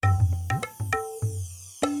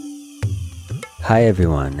Hi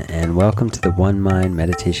everyone, and welcome to the One Mind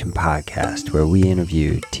Meditation Podcast, where we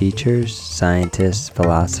interview teachers, scientists,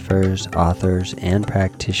 philosophers, authors, and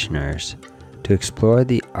practitioners to explore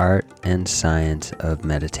the art and science of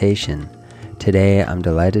meditation. Today, I'm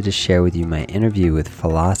delighted to share with you my interview with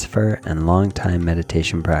philosopher and longtime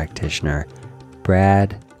meditation practitioner,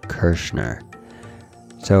 Brad Kershner.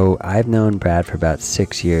 So I've known Brad for about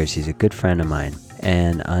 6 years. He's a good friend of mine.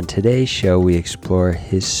 And on today's show, we explore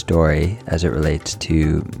his story as it relates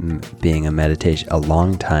to being a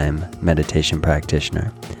long-time meditation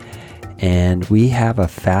practitioner. And we have a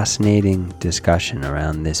fascinating discussion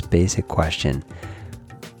around this basic question: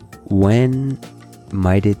 when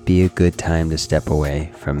might it be a good time to step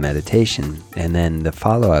away from meditation? And then the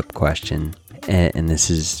follow-up question, and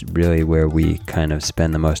this is really where we kind of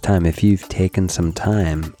spend the most time: if you've taken some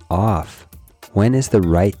time off, when is the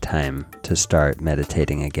right time to start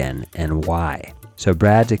meditating again, and why? So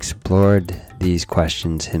Brad's explored these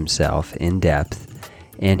questions himself in depth,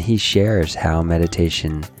 and he shares how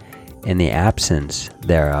meditation and the absence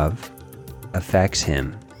thereof affects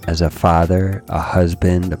him as a father, a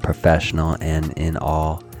husband, a professional, and in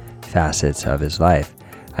all facets of his life.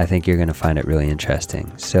 I think you're going to find it really interesting.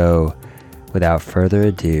 So without further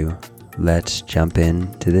ado, let's jump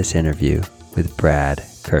into this interview with Brad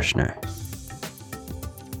Kershner.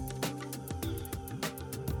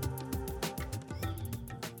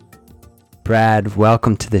 Brad,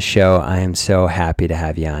 welcome to the show. I am so happy to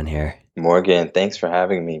have you on here. Morgan, thanks for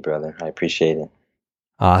having me, brother. I appreciate it.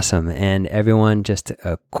 Awesome. And everyone, just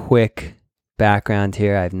a quick background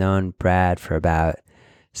here. I've known Brad for about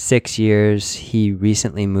 6 years. He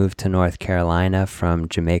recently moved to North Carolina from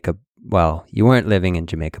Jamaica. Well, you weren't living in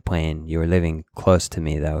Jamaica Plain. You were living close to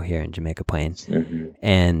me, though, here in Jamaica Plain. Mm-hmm.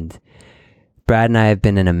 And Brad and I have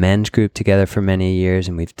been in a men's group together for many years,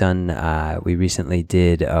 and we recently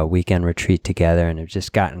did a weekend retreat together and have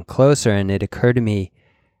just gotten closer. And it occurred to me,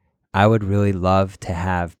 I would really love to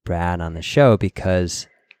have Brad on the show because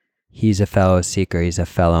he's a fellow seeker, he's a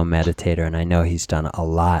fellow meditator, and I know he's done a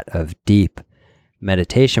lot of deep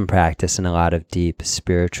meditation practice and a lot of deep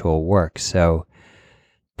spiritual work. So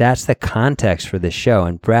that's the context for this show.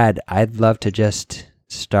 And Brad, I'd love to just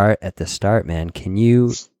start at the start, man. Can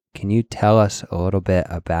you tell us a little bit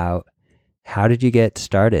about how did you get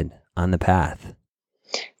started on the path?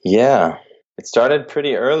 Yeah, it started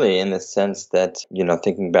pretty early in the sense that,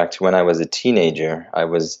 thinking back to when I was a teenager, I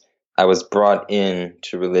was brought in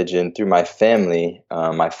to religion through my family.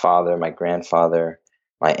 My father, my grandfather,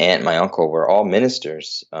 my aunt, my uncle were all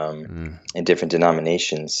ministers in different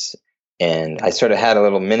denominations. And I sort of had a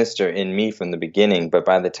little minister in me from the beginning, but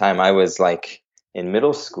by the time I was like in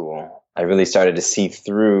middle school, I really started to see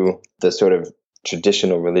through the sort of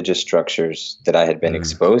traditional religious structures that I had been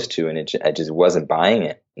exposed to, and I just wasn't buying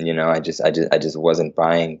it. I just wasn't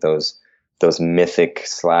buying those mythic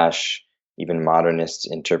 / even modernist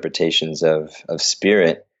interpretations of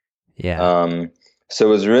spirit. Yeah. So it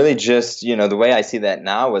was really just, the way I see that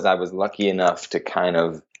now was I was lucky enough to kind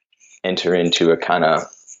of enter into a kind of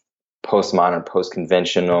postmodern,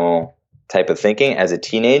 post-conventional type of thinking as a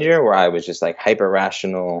teenager, where I was just like hyper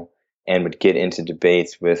rational and would get into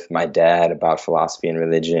debates with my dad about philosophy and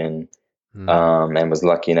religion, and was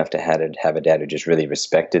lucky enough to have a dad who just really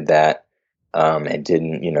respected that, and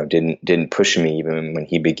didn't push me even when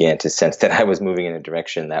he began to sense that I was moving in a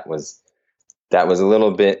direction that was a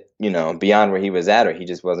little bit beyond where he was at, or he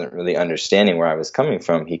just wasn't really understanding where I was coming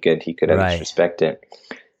from. He could at least respect it.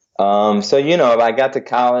 So I got to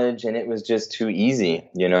college and it was just too easy.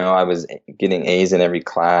 I was getting A's in every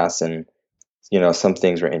class, and some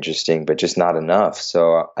things were interesting, but just not enough.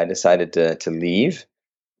 So I decided to leave.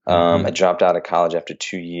 I dropped out of college after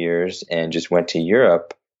 2 years and just went to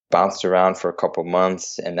Europe, bounced around for a couple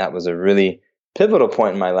months. And that was a really pivotal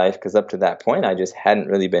point in my life, because up to that point, I just hadn't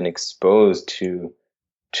really been exposed to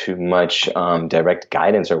too much direct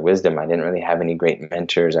guidance or wisdom. I didn't really have any great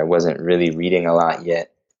mentors. I wasn't really reading a lot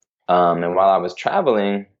yet. And while I was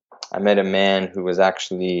traveling, I met a man who was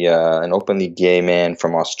actually an openly gay man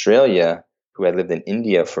from Australia who had lived in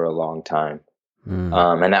India for a long time.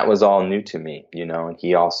 And that was all new to me, and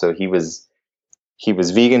he was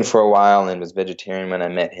vegan for a while and was vegetarian when I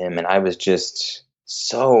met him. And I was just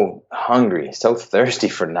so hungry, so thirsty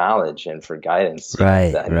for knowledge and for guidance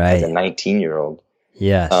as a 19-year-old.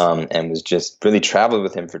 Yes. And was just really traveled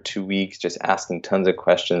with him for 2 weeks, just asking tons of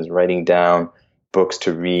questions, writing down books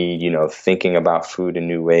to read, thinking about food in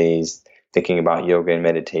new ways, thinking about yoga and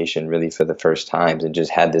meditation really for the first times, and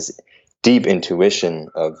just had this deep intuition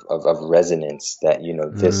of resonance that,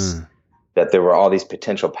 that there were all these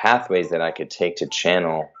potential pathways that I could take to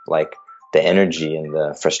channel like the energy and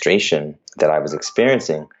the frustration that I was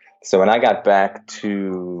experiencing. So when I got back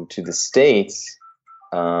to the States,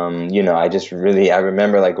 I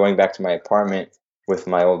remember like going back to my apartment with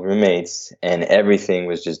my old roommates, and everything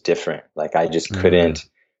was just different. Like I just couldn't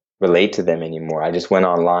relate to them anymore. I just went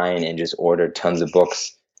online and just ordered tons of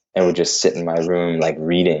books and would just sit in my room like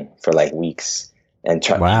reading for like weeks and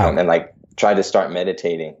tried to start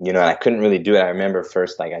meditating, and I couldn't really do it. I remember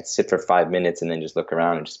first, like I'd sit for 5 minutes and then just look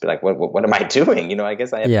around and just be like, what am I doing? I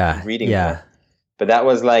guess I have to be reading more. But that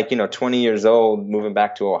was like, 20 years old, moving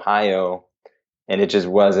back to Ohio, and it just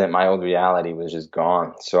wasn't, my old reality was just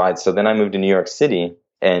gone. So then I moved to New York City,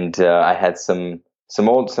 and I had some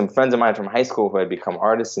friends of mine from high school who had become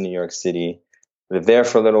artists in New York City. Lived there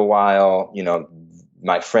for a little while.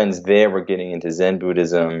 My friends there were getting into Zen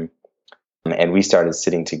Buddhism, and we started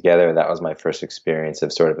sitting together. That was my first experience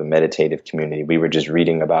of sort of a meditative community. We were just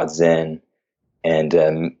reading about Zen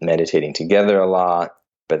and meditating together a lot.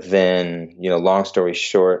 But then, long story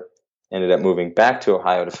short, ended up moving back to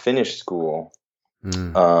Ohio to finish school.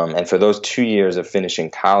 And for those 2 years of finishing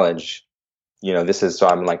college, so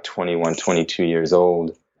I'm like 21, 22 years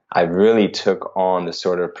old. I really took on the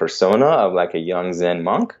sort of persona of like a young Zen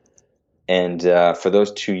monk. And for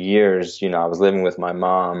those 2 years, I was living with my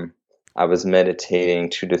mom. I was meditating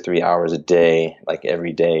 2 to 3 hours a day, like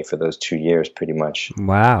every day for those 2 years, pretty much.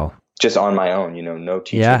 Wow. Just on my own, no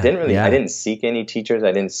teacher. I didn't seek any teachers.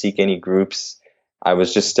 I didn't seek any groups. I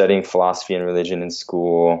was just studying philosophy and religion in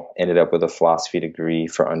school, ended up with a philosophy degree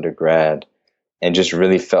for undergrad, and just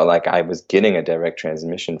really felt like I was getting a direct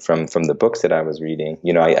transmission from the books that I was reading.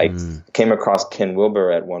 I came across Ken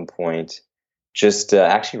Wilber at one point, just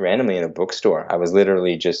actually randomly in a bookstore. I was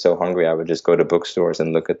literally just so hungry, I would just go to bookstores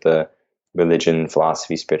and look at the religion,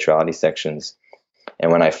 philosophy, spirituality sections.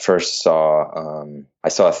 And when I first saw, I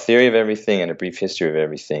saw A Theory of Everything and A Brief History of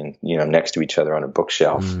Everything, next to each other on a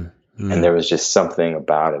bookshelf. And there was just something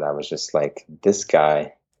about it. I was just like, this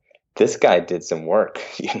guy did some work,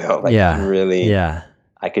 really. Yeah.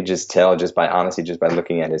 I could just tell just by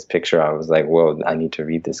looking at his picture, I was like, whoa, I need to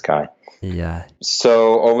read this guy. Yeah.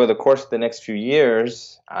 So over the course of the next few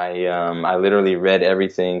years, I literally read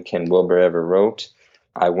everything Ken Wilber ever wrote.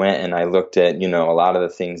 I went and I looked at, a lot of the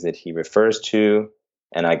things that he refers to,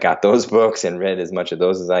 and I got those books and read as much of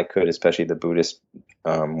those as I could, especially the Buddhist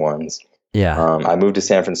ones. Yeah. I moved to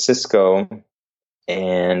San Francisco,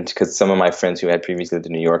 and because some of my friends who had previously lived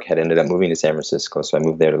in New York had ended up moving to San Francisco, so I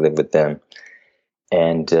moved there to live with them.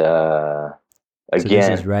 And again, so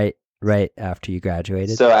this is right after you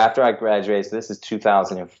graduated. So after I graduated, so this is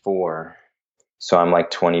 2004. So I'm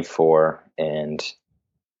like 24, and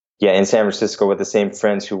in San Francisco with the same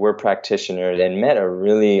friends who were practitioners, and met a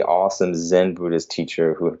really awesome Zen Buddhist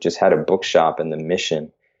teacher who just had a bookshop in the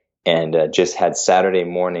Mission, and just had Saturday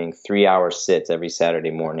morning 3-hour sits every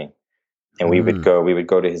Saturday morning. And we would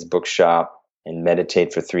go to his bookshop and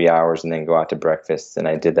meditate for 3 hours and then go out to breakfast. And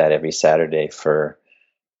I did that every Saturday for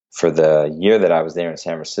the year that I was there in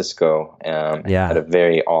San Francisco. Had a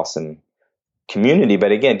very awesome community,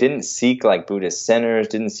 but again, didn't seek like Buddhist centers,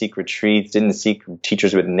 didn't seek retreats, didn't seek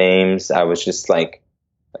teachers with names. I was just like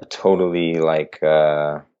totally like,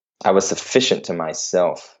 I was sufficient to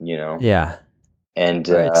myself, Yeah. And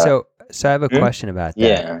right. So I have a question about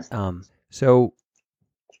that. Yeah. So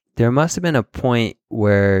there must have been a point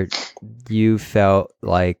where you felt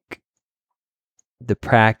like the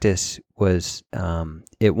practice was,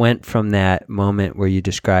 it went from that moment where you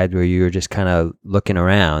described where you were just kind of looking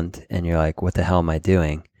around and you're like, what the hell am I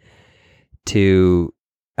doing? To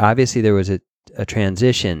obviously there was a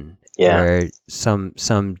transition where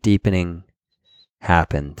some deepening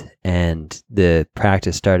happened and the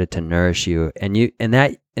practice started to nourish you. And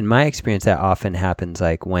that, in my experience, that often happens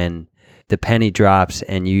like when the penny drops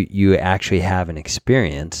and you actually have an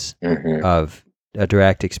experience of a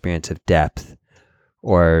direct experience of depth,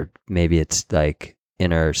 or maybe it's like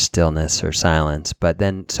inner stillness or silence. But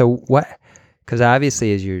then, so what, because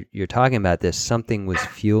obviously as you're talking about this, something was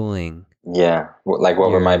fueling. Yeah. Like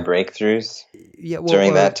what were my breakthroughs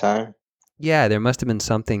during that time? Yeah, there must have been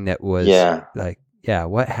something that was like,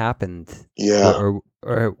 what happened? Yeah.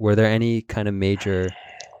 Or were there any kind of major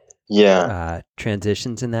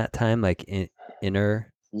transitions in that time, like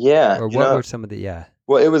inner? Yeah. Or what were some of the,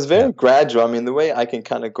 Well, it was very gradual. I mean, the way I can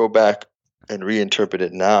kind of go back and reinterpret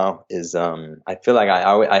it now is I feel like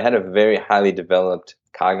I had a very highly developed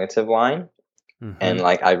cognitive line. And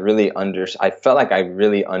like I felt like I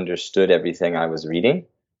really understood everything I was reading.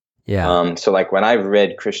 Yeah. So like when I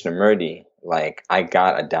read Krishnamurti, like I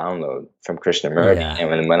got a download from Krishnamurti,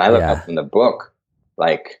 and when I look up in the book,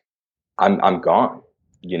 like I'm gone.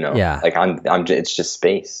 Like I'm it's just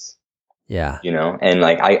space. Yeah. And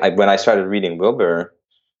like I when I started reading Wilbur,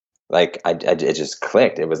 like it just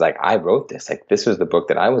clicked. It was like, I wrote this. Like, this was the book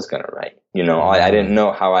that I was going to write. I didn't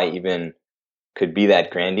know how I even could be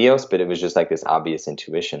that grandiose, but it was just like this obvious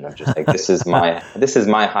intuition of just like, this is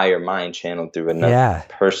my higher mind channeled through another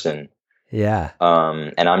person. Yeah.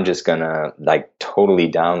 And I'm just gonna like totally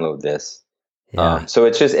download this. Yeah. So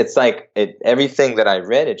it's like everything that I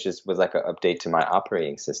read, it just was like an update to my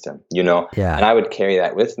operating system, Yeah. and I would carry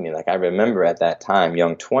that with me. Like, I remember at that time,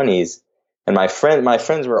 young 20s, and my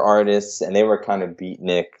friends were artists, and they were kind of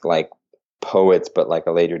beatnik, like poets, but like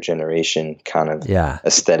a later generation kind of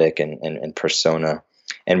aesthetic and persona.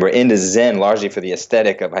 And we're into Zen largely for the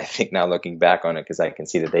aesthetic of, I think now looking back on it, because I can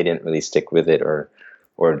see that they didn't really stick with it or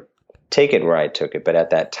take it where I took it. But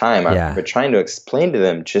at that time, I remember trying to explain to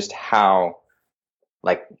them just how,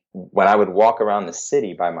 like, when I would walk around the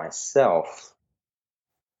city by myself,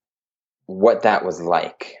 what that was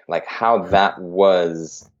like how that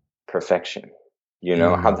was perfection,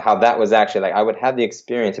 how that was actually like, I would have the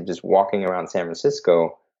experience of just walking around San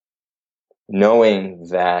Francisco, knowing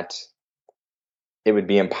that it would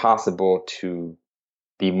be impossible to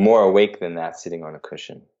be more awake than that sitting on a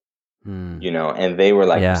cushion. And they were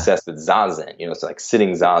like obsessed with Zazen, so like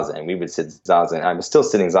sitting Zazen. We would sit Zazen. I was still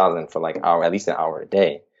sitting Zazen for like at least an hour a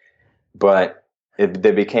day. But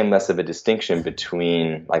there became less of a distinction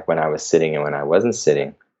between like when I was sitting and when I wasn't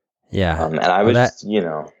sitting. Yeah. And I was,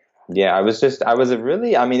 I was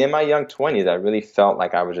really, I mean, in my young 20s, I really felt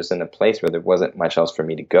like I was just in a place where there wasn't much else for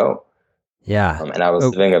me to go. Yeah. And I was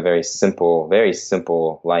living a very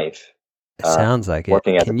simple life. Sounds like it.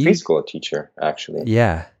 Working as a preschool teacher, actually.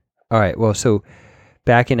 Yeah. All right. Well, so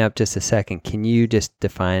backing up just a second, can you just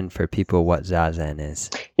define for people what Zazen is?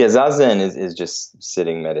 Yeah, Zazen is just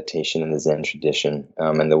sitting meditation in the Zen tradition.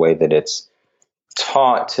 And the way that it's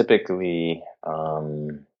taught typically,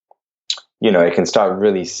 it can start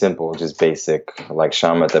really simple, just basic, like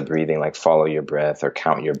shamatha breathing, like follow your breath or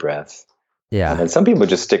count your breath. Yeah. And some people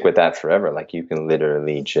just stick with that forever. Like, you can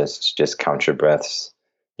literally just count your breaths,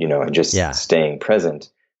 and just staying present.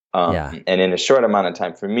 And in a short amount of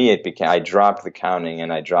time, for me, I dropped the counting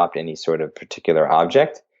and I dropped any sort of particular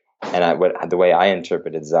object. And the way I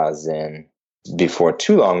interpreted Zazen before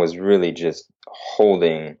too long was really just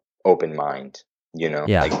holding open mind,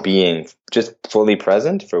 like being just fully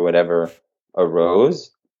present for whatever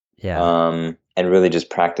arose. And really just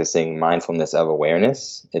practicing mindfulness of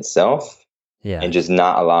awareness itself. And just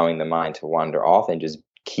not allowing the mind to wander off, and just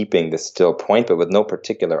keeping the still point, but with no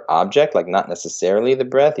particular object, like not necessarily the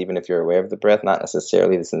breath, even if you're aware of the breath, not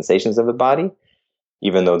necessarily the sensations of the body,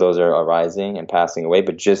 even though those are arising and passing away,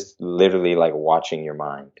 but just literally like watching your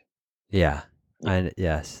mind. Yeah.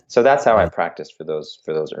 Yes. So that's how I practiced for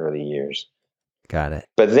those early years. Got it.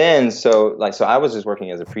 But then, so I was just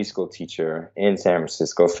working as a preschool teacher in San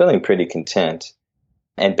Francisco, feeling pretty content.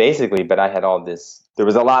 And basically, but I had there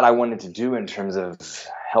was a lot I wanted to do in terms of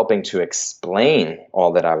helping to explain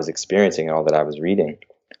all that I was experiencing and all that I was reading.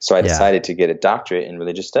 So I decided to get a doctorate in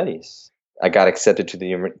religious studies. I got accepted to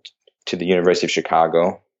the University of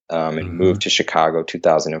Chicago and moved to Chicago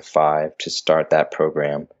 2005 to start that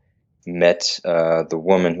program. Met the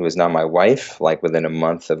woman who is now my wife, like within a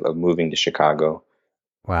month of moving to Chicago.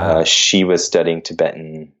 Wow. She was studying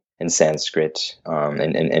Tibetan and Sanskrit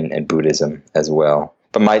and Buddhism as well.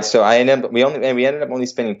 But we ended up only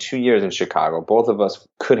spending 2 years in Chicago. Both of us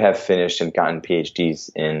could have finished and gotten PhDs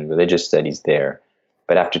in religious studies there.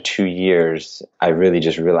 But after 2 years, I really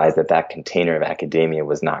just realized that container of academia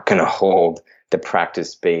was not going to hold the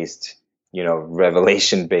practice-based,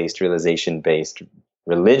 revelation-based, realization-based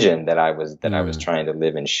religion that I was trying to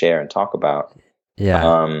live and share and talk about.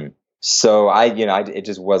 Yeah. So it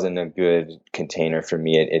just wasn't a good container for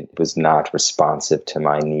me. It was not responsive to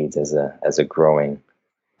my needs as a growing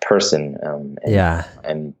person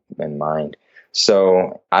and mind.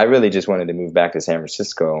 So I really just wanted to move back to San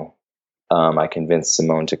Francisco. I convinced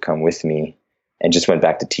Simone to come with me and just went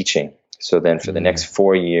back to teaching. So then for the next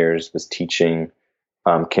 4 years was teaching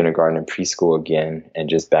kindergarten and preschool again, and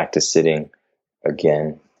just back to sitting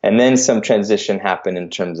again. And then some transition happened in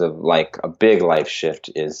terms of like a big life shift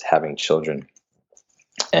is having children.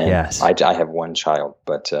 And I have one child,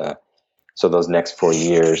 but so those next 4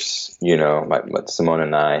 years, Simone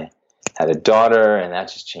and I had a daughter, and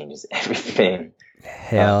that just changes everything.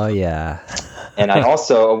 Hell yeah. And I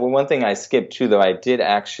also, one thing I skipped too, though, I did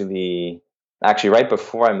actually right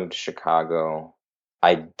before I moved to Chicago,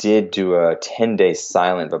 I did do a 10-day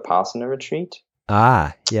silent Vipassana retreat.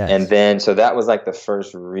 Ah, yes. And then, so that was like the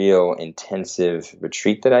first real intensive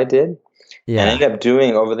retreat that I did. And I Yeah. ended up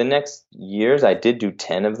doing, over the next years, I did do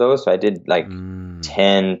 10 of those. So I did like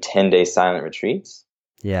 10-day silent retreats.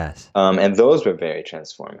 Yes. And those were very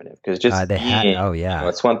transformative, because just They had, being, oh yeah.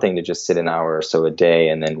 it's one thing to just sit an hour or so a day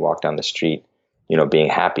and then walk down the street, being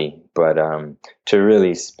happy. But to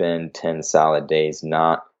really spend 10 solid days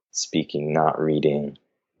not speaking, not reading,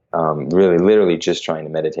 really literally just trying to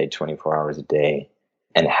meditate 24 hours a day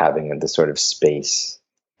and having the sort of space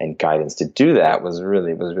and guidance to do that was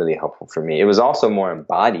really helpful for me. It was also more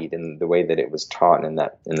embodied in the way that it was taught in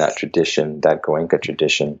that tradition, that Goenka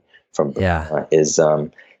tradition from Burma, is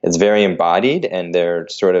it's very embodied, and they're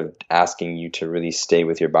sort of asking you to really stay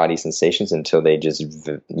with your body sensations until they just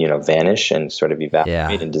vanish and sort of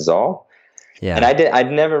evaporate and dissolve. Yeah. And I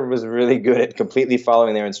never was really good at completely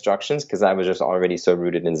following their instructions, because I was just already so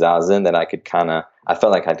rooted in Zazen that I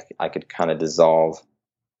felt like I could kind of dissolve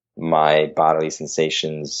my bodily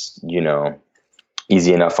sensations,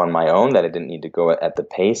 easy enough on my own, that I didn't need to go at the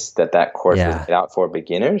pace that course was laid out for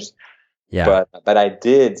beginners. Yeah. But I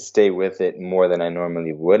did stay with it more than I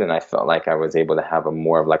normally would, and I felt like I was able to have a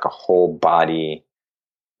more of like a whole body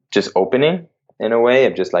just opening, in a way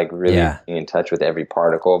of just like really being in touch with every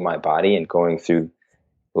particle of my body and going through,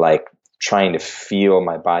 like, trying to feel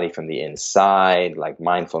my body from the inside, like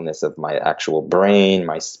mindfulness of my actual brain,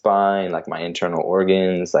 my spine, like my internal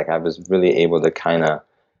organs. Like I was really able to kind of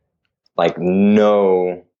like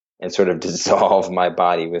know and sort of dissolve my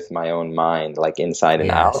body with my own mind, like inside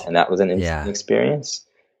and out. And that was an interesting experience.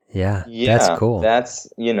 Yeah. Yeah. That's cool. That's,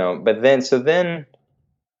 but then, so then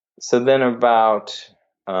about,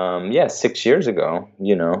 6 years ago,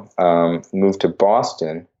 moved to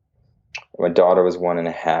Boston. My daughter was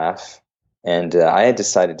 1.5, and I had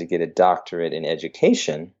decided to get a doctorate in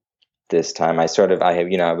education this time. I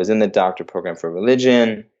was in the doctorate program for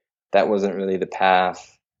religion. That wasn't really the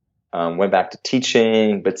path. Went back to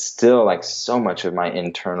teaching, but still, like, so much of my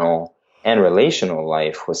internal and relational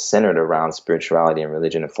life was centered around spirituality and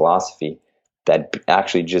religion and philosophy, that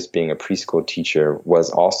actually just being a preschool teacher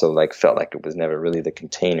was also felt like it was never really the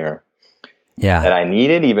container that I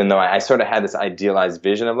needed, even though I sort of had this idealized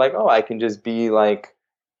vision of like, oh, I can just be like,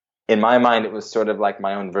 in my mind, it was sort of like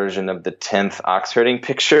my own version of the 10th ox herding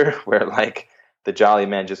picture, where like the jolly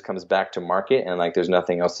man just comes back to market and like there's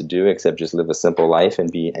nothing else to do except just live a simple life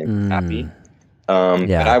and be happy.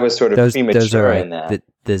 But I was sort of premature in that.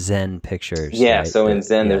 The Zen pictures. Yeah. Right? So in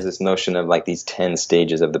Zen, there's this notion of like these 10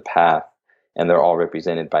 stages of the path, and they're all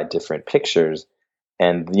represented by different pictures.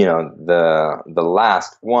 And, the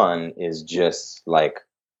last one is just like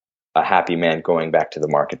a happy man going back to the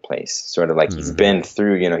marketplace, sort of like he's been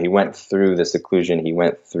through, he went through the seclusion, he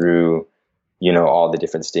went through, all the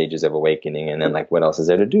different stages of awakening. And then like, what else is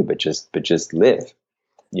there to do but just live,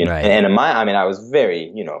 Right. And I was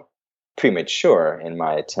very, premature in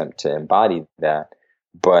my attempt to embody that.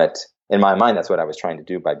 But in my mind, that's what I was trying to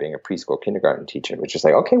do by being a preschool kindergarten teacher, which is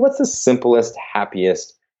like, okay, what's the simplest,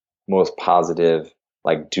 happiest, most positive,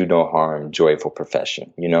 like do no harm, joyful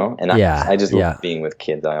profession, And I just love being with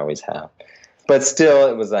kids. I always have. But still,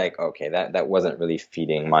 it was like, okay, that wasn't really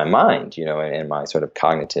feeding my mind, and my sort of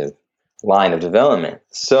cognitive line of development.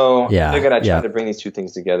 So I figured I'd try to bring these two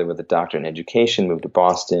things together with a doctorate in education, moved to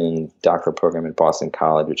Boston, doctoral program at Boston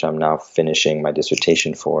College, which I'm now finishing my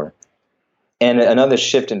dissertation for. And another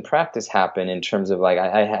shift in practice happened in terms of like,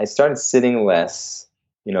 I started sitting less,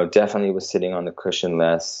 definitely was sitting on the cushion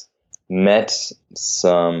less, met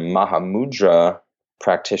some Mahamudra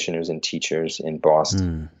practitioners and teachers in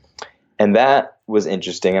Boston. And that was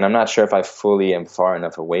interesting. And I'm not sure if I fully am far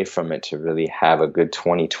enough away from it to really have a good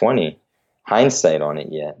 2020 hindsight on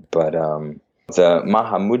it yet. But the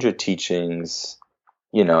Mahamudra teachings,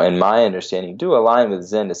 in my understanding, do align with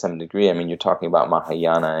Zen to some degree. I mean, you're talking about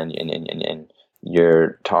Mahayana, and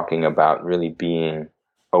you're talking about really being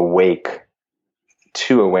awake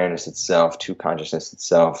to awareness itself, to consciousness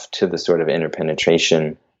itself, to the sort of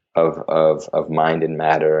interpenetration of mind and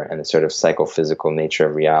matter, and the sort of psychophysical nature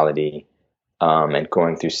of reality, and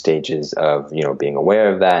going through stages of, being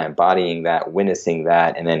aware of that, embodying that, witnessing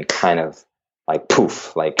that, and then kind of like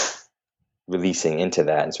poof, like releasing into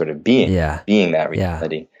that and sort of being that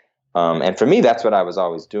reality. And for me, that's what I was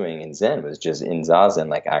always doing in Zen, was just in Zazen,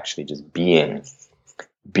 like actually just being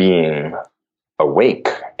awake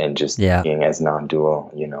and just being as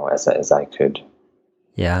non-dual, as I could,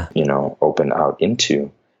 open out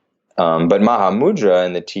into. But Mahamudra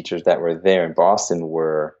and the teachers that were there in Boston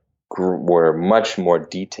were much more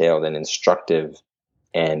detailed and instructive,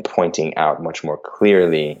 and pointing out much more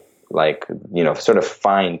clearly, like, sort of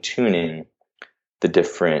fine tuning the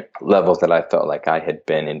different levels that I felt like I had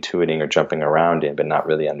been intuiting or jumping around in, but not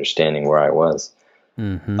really understanding where I was.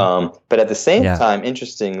 Mm-hmm. But at the same Yeah. time,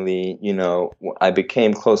 interestingly, I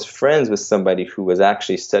became close friends with somebody who was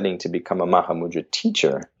actually studying to become a Mahamudra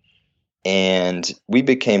teacher. And we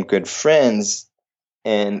became good friends,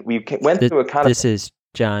 and we went through a kind of... This is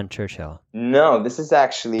John Churchill. No, this is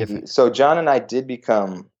actually... Different. So John and I did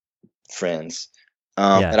become friends.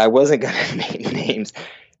 Yes. And I wasn't going to name names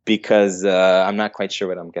because I'm not quite sure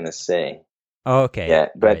what I'm going to say. Oh, okay. Yeah,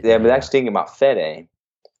 but Right, I was actually thinking about Fede.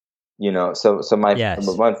 So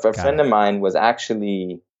my friend of mine was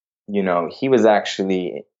actually, he was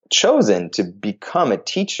actually chosen to become a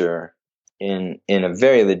teacher in a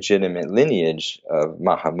very legitimate lineage of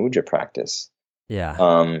Mahamudra practice. Yeah.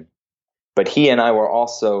 But he and I were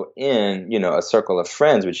also in, a circle of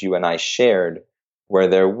friends, which you and I shared, where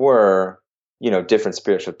there were, different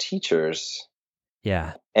spiritual teachers.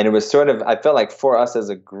 Yeah. And it was sort of, I felt like for us as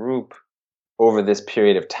a group over this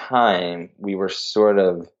period of time, we were sort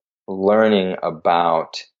of learning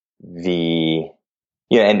about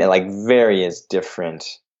and like various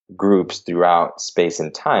different groups throughout space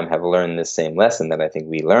and time have learned the same lesson that I think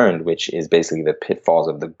we learned, which is basically the pitfalls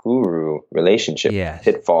of the guru relationship, Yes.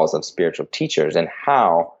 pitfalls of spiritual teachers, and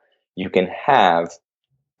how you can have,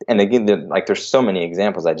 and again, there's so many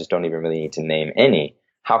examples, I just don't even really need to name any.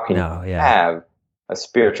 How can you have a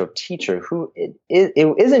spiritual teacher who it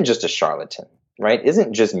isn't just a charlatan, right?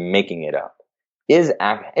 Isn't just making it up, is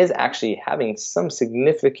actually having some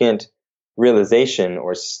significant realization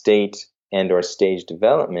or state and or stage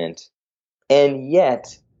development, and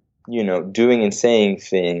yet, doing and saying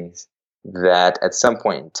things that at some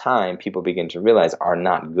point in time people begin to realize are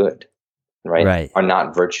not good, right? Are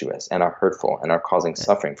not virtuous and are hurtful and are causing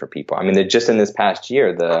suffering for people. I mean, just in this past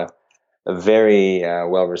year, a very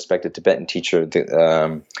well-respected Tibetan teacher,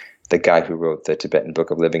 the guy who wrote the Tibetan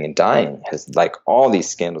Book of Living and Dying, has, like, all these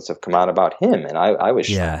scandals have come out about him, and I was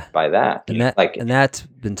shocked by that. And that's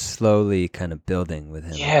been slowly kind of building with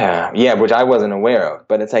him. Yeah, which I wasn't aware of.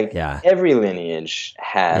 But it's like every lineage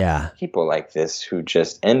has people like this who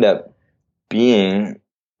just end up being,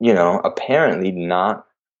 apparently not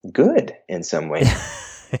good in some ways.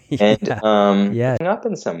 And giving up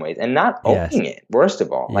in some ways, and not owning it, worst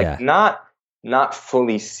of all, like not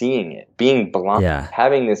fully seeing it, being blind,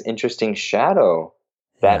 having this interesting shadow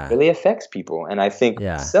that really affects people. And I think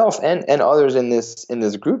myself and others in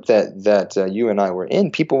this group that you and I were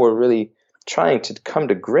in, people were really trying to come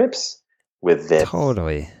to grips with this.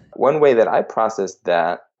 Totally. One way that I processed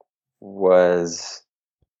that was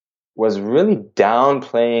really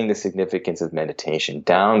downplaying the significance of meditation,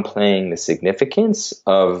 downplaying the significance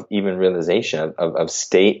of even realization of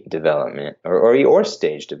state development or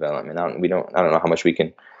stage development. I don't know how much we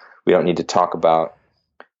don't need to talk about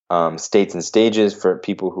states and stages. For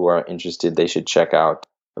people who are interested, they should check out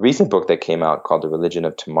a recent book that came out called The Religion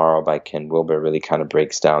of Tomorrow by Ken Wilber. Really kind of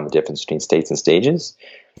breaks down the difference between states and stages.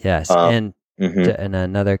 Yes. And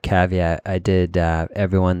another caveat, I did,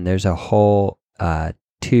 everyone, there's a whole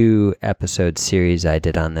 2-episode series I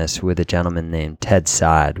did on this with a gentleman named Ted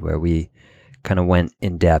Saad, where we kind of went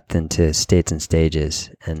in depth into states and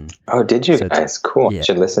stages. And did you guys? Cool. I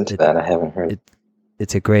should listen to that. I haven't heard it.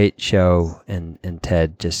 It's a great show, and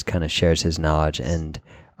Ted just kind of shares his knowledge, and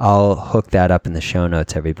I'll hook that up in the show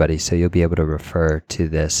notes, everybody, so you'll be able to refer to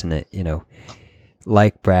this. And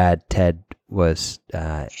like Brad, Ted was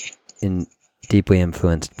deeply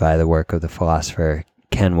influenced by the work of the philosopher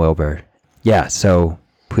Ken Wilber. Yeah, so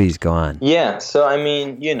please go on. Yeah, so I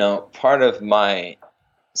mean, part of my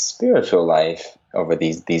spiritual life over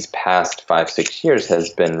these past 5-6 years has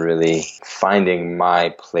been really finding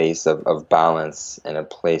my place of balance and a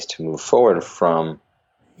place to move forward from.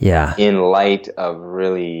 Yeah. In light of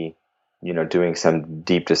really, doing some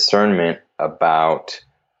deep discernment about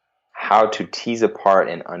how to tease apart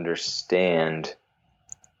and understand,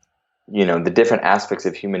 the different aspects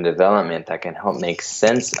of human development that can help make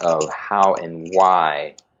sense of how and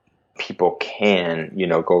why people can,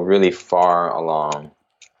 go really far along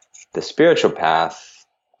the spiritual path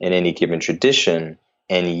in any given tradition,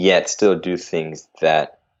 and yet still do things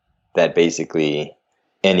that basically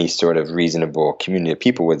any sort of reasonable community of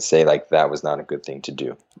people would say, like, that was not a good thing to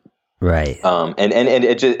do. Right. And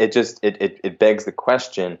it begs the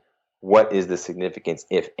question, what is the significance,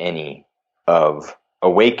 if any, of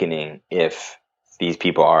awakening if these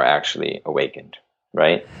people are actually awakened,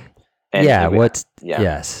 right? And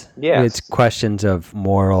yes. It's questions of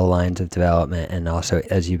moral lines of development, and also,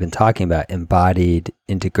 as you've been talking about, embodied,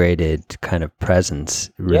 integrated kind of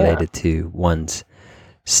presence related to one's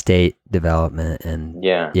state development. And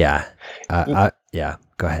go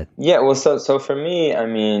ahead. Yeah, well, so for me, I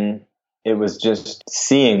mean, it was just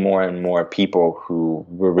seeing more and more people who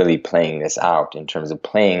were really playing this out in terms of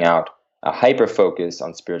playing out a hyper focus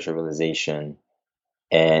on spiritual realization,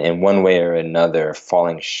 and in one way or another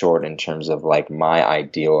falling short in terms of like my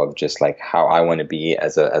ideal of just like how I want to be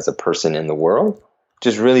as a person in the world.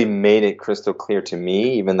 Just really made it crystal clear to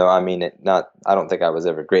me, even though I don't think I was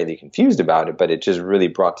ever greatly confused about it, but it just really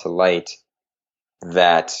brought to light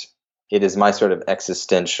that it is my sort of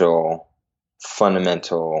existential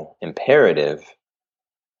fundamental imperative,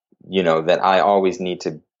 that I always need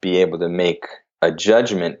to be able to make a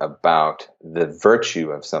judgment about the virtue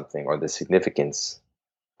of something or the significance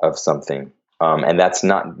of something. And that's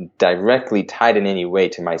not directly tied in any way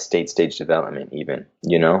to my stage development, even,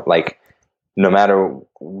 like no matter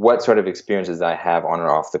what sort of experiences I have on or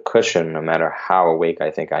off the cushion, no matter how awake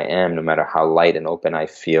I think I am, no matter how light and open I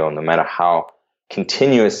feel, no matter how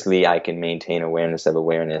continuously I can maintain awareness of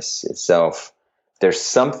awareness itself, there's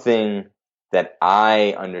something that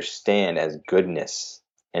I understand as goodness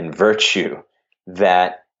and virtue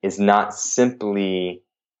that is not simply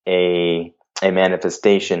a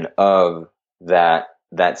manifestation of that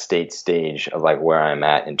stage of like where I'm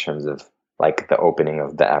at in terms of like the opening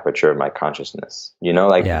of the aperture of my consciousness.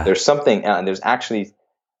 There's something, and there's actually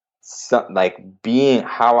like being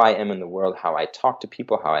how I am in the world, how I talk to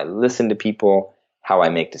people, how I listen to people, how I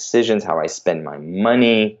make decisions, how I spend my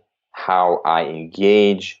money, how I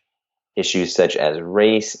engage issues such as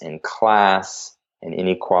race and class and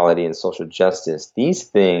inequality and social justice. These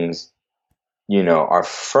things, are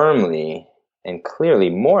firmly and clearly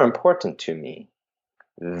more important to me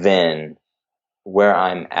than where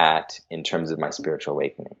I'm at in terms of my spiritual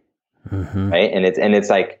awakening. Mm-hmm. Right. And it's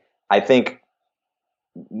like, I think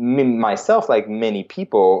myself, like many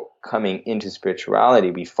people coming into spirituality,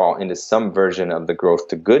 we fall into some version of the growth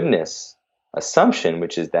to goodness assumption,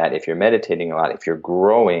 which is that if you're meditating a lot, if you're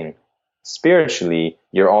growing spiritually,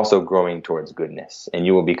 you're also growing towards goodness, and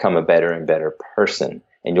you will become a better and better person,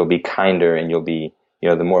 and you'll be kinder, and you'll be,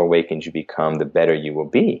 the more awakened you become, the better you will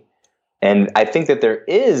be. And I think that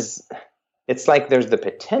it's like there's the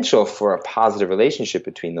potential for a positive relationship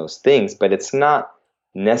between those things, but it's not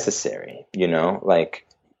necessary, like,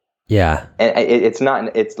 yeah.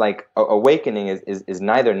 And it's like awakening is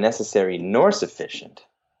neither necessary nor sufficient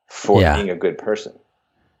for being a good person.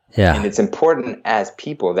 Yeah. And it's important as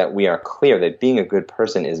people that we are clear that being a good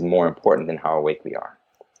person is more important than how awake we are.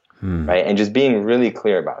 Right. And just being really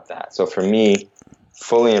clear about that. So for me,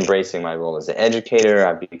 fully embracing my role as an educator,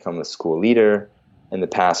 I've become a school leader in the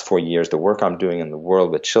past 4 years. The work I'm doing in the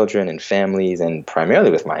world with children and families, and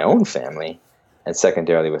primarily with my own family, and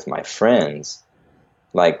secondarily with my friends,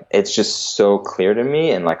 like it's just so clear to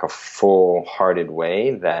me in like a full-hearted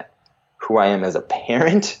way that who I am as a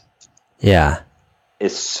parent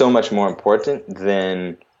is so much more important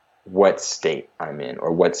than what state I'm in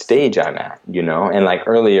or what stage I'm at, and like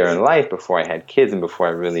earlier in life, before I had kids and before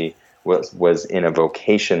I really was in a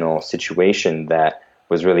vocational situation that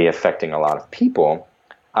was really affecting a lot of people,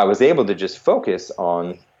 I was able to just focus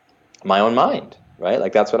on my own mind, right?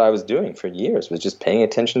 Like that's what I was doing for years, was just paying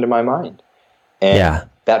attention to my mind. And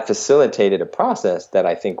that facilitated a process that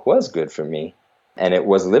I think was good for me, and it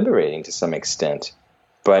was liberating to some extent.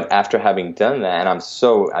 But after having done that, and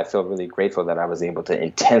I feel really grateful that I was able to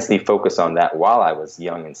intensely focus on that while I was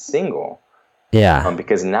young and single.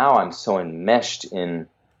 Because now I'm so enmeshed in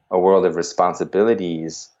a world of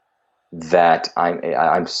responsibilities that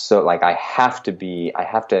I'm so like I have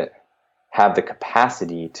to have the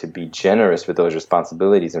capacity to be generous with those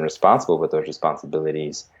responsibilities and responsible with those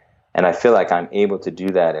responsibilities. And I feel like I'm able to do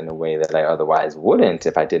that in a way that I otherwise wouldn't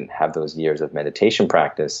if I didn't have those years of meditation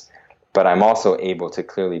practice. But I'm also able to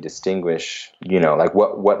clearly distinguish, like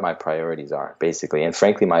what my priorities are, basically. And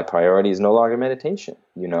frankly, my priority is no longer meditation,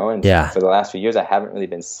 and for the last few years, I haven't really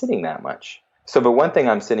been sitting that much. So, but one thing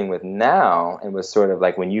I'm sitting with now, and was sort of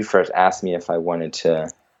like when you first asked me if I wanted to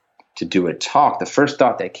do a talk, the first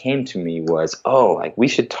thought that came to me was, like we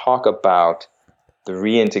should talk about the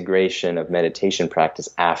reintegration of meditation practice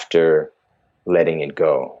after letting it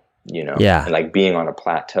go, and like being on a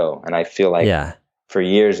plateau. And I feel like for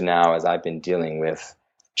years now, as I've been dealing with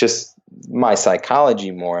just my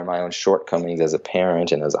psychology more and my own shortcomings as a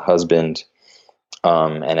parent and as a husband,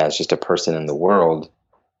 and as just a person in the world,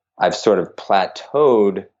 I've sort of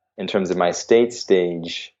plateaued in terms of my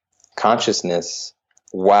stage consciousness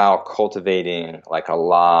while cultivating like a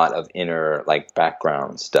lot of inner like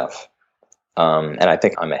background stuff. And I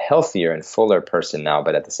think I'm a healthier and fuller person now,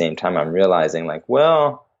 but at the same time, I'm realizing like,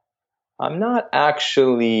 well, I'm not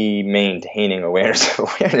actually maintaining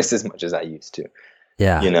awareness as much as I used to.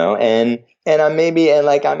 Yeah. And I'm maybe, and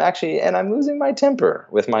like, I'm losing my temper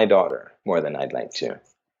with my daughter more than I'd like to,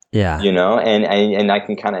 Yeah. and I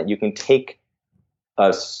can you can take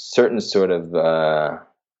a certain sort of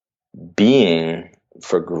being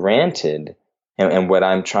for granted. And what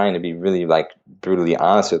I'm trying to be really like brutally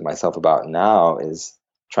honest with myself about now is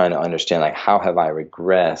trying to understand, like, how have I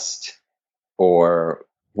regressed, or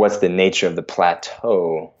what's the nature of the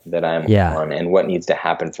plateau that I'm on, and what needs to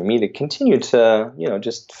happen for me to continue to,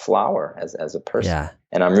 just flower as a person. Yeah.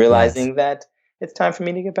 And I'm realizing that it's time for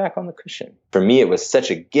me to get back on the cushion. For me, it was such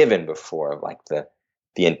a given before, of like the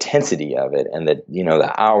intensity of it, and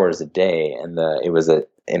the hours a day, and it was a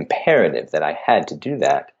imperative that I had to do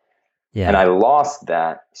that. Yeah. And I lost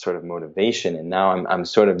that sort of motivation, and now I'm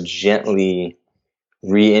sort of gently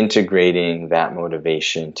reintegrating that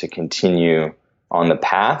motivation to continue on the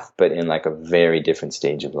path, but in like a very different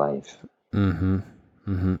stage of life. Mm-hmm.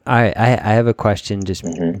 Mm-hmm. I have a question, just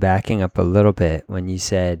backing up a little bit. When you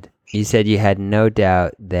said you had no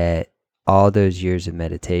doubt that all those years of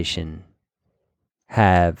meditation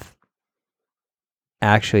have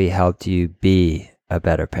actually helped you be a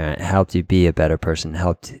better parent, helped you be a better person,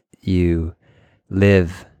 helped you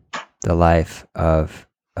live the life of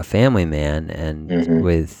a family man, and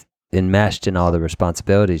with enmeshed in all the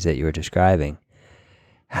responsibilities that you were describing.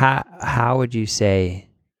 How would you say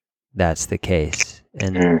that's the case?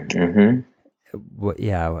 And what?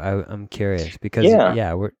 Yeah, I'm curious because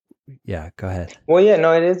go ahead. Well, yeah,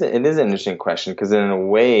 no, it is an interesting question, because in a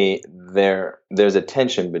way there's a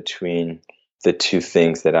tension between the two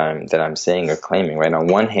things that I'm saying or claiming, right? On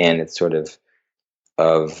one hand, it's sort of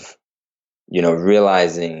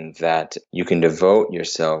realizing that you can devote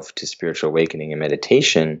yourself to spiritual awakening and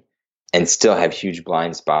meditation and still have huge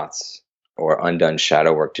blind spots or undone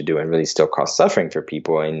shadow work to do, and really still cause suffering for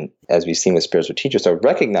people. And as we've seen with spiritual teachers, so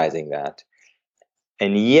recognizing that,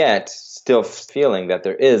 and yet still feeling that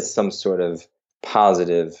there is some sort of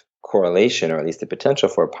positive correlation, or at least the potential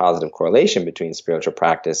for a positive correlation, between spiritual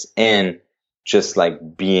practice and just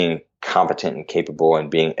like being competent and capable and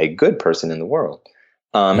being a good person in the world.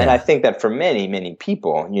 And I think that for many, many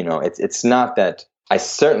people, it's not that. I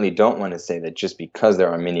certainly don't want to say that just because there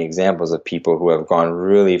are many examples of people who have gone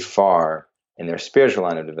really far in their spiritual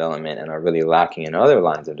line of development and are really lacking in other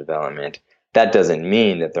lines of development, that doesn't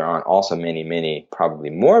mean that there aren't also many, many, probably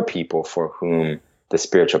more people for whom the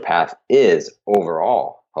spiritual path is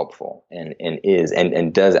overall helpful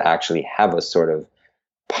and does actually have a sort of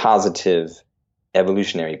positive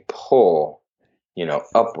evolutionary pull,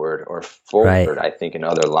 upward or forward, I think, in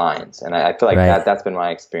other lines. And I feel like that's been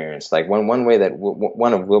my experience. Like one way that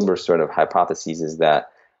one of Wilber's sort of hypotheses is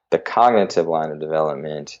that the cognitive line of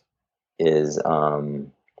development is,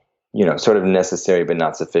 sort of necessary but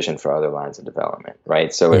not sufficient for other lines of development,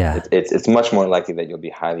 right? So it's much more likely that you'll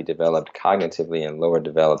be highly developed cognitively and lower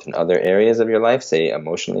developed in other areas of your life, say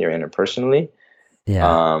emotionally or interpersonally,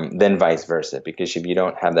 then vice versa. Because if you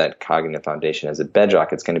don't have that cognitive foundation as a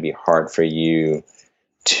bedrock, it's going to be hard for you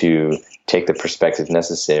to take the perspective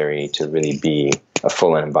necessary to really be a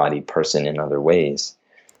full and embodied person in other ways.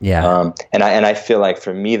 And I feel like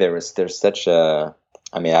for me there's such a,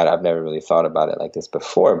 I've never really thought about it like this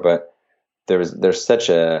before, but there's such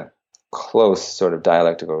a close sort of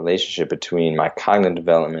dialectical relationship between my cognitive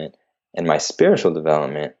development and my spiritual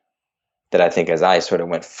development, that I think as I sort of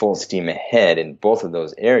went full steam ahead in both of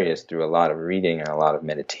those areas through a lot of reading and a lot of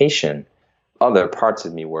meditation, other parts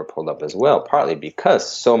of me were pulled up as well, partly because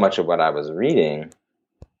so much of what I was reading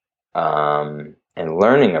and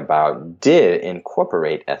learning about did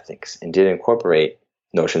incorporate ethics and did incorporate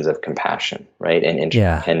notions of compassion, right? And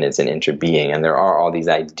interdependence and interbeing. And there are all these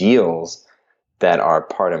ideals that are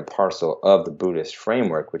part and parcel of the Buddhist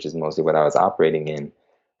framework, which is mostly what I was operating in,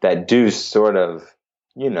 that do sort of,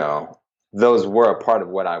 those were a part of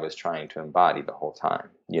what I was trying to embody the whole time,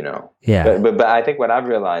 But I think what I've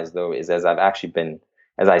realized, though, is as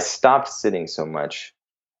I stopped sitting so much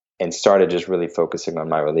and started just really focusing on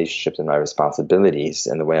my relationships and my responsibilities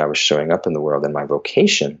and the way I was showing up in the world and my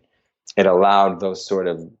vocation, it allowed those sort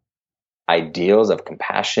of ideals of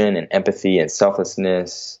compassion and empathy and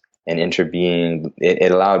selflessness and interbeing.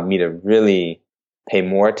 It allowed me to really pay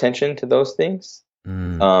more attention to those things.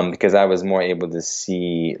 Because I was more able to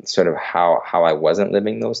see sort of how I wasn't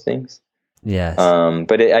living those things. Yes.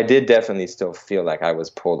 But I did definitely still feel like I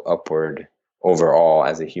was pulled upward overall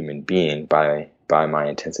as a human being by my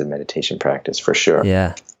intensive meditation practice, for sure.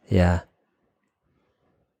 Yeah. Yeah.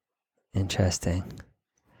 Interesting.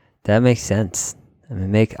 That makes sense.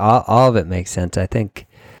 All of it makes sense. I think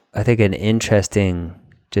an interesting,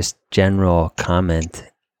 just general comment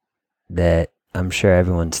that I'm sure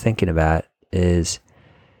everyone's thinking about is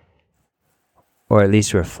or at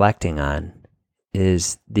least reflecting on,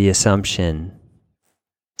 is the assumption,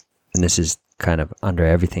 and this is kind of under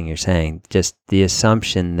everything you're saying, just the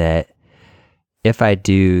assumption that if I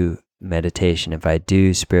do meditation, if I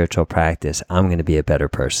do spiritual practice, I'm going to be a better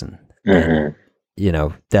person. And,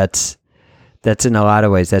 that's in a lot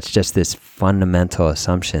of ways, that's just this fundamental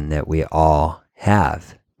assumption that we all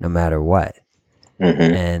have, no matter what.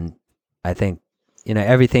 And I think,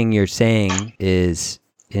 everything you're saying is,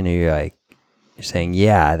 you're saying,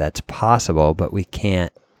 yeah, that's possible, but we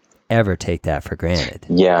can't ever take that for granted.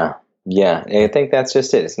 Yeah. I think that's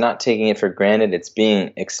just it. It's not taking it for granted. It's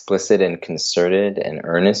being explicit and concerted and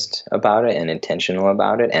earnest about it and intentional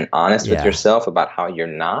about it and honest with yourself about how you're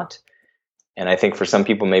not. And I think for some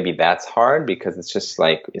people, maybe that's hard because it's just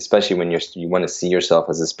like, especially when you want to see yourself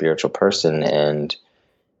as a spiritual person, and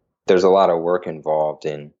there's a lot of work involved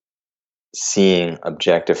in seeing,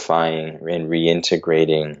 objectifying, and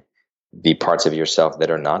reintegrating the parts of yourself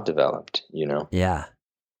that are not developed, Yeah.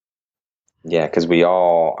 Yeah, because we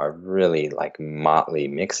all are really like motley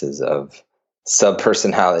mixes of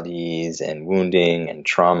subpersonalities and wounding and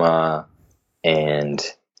trauma. And,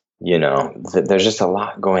 there's just a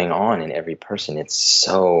lot going on in every person. It's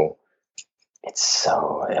so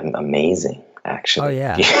amazing, actually. Oh,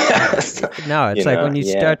 yeah. No, it's like when you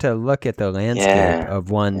start to look at the landscape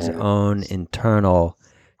of one's own internal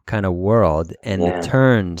kind of world and the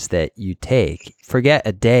turns that you take, forget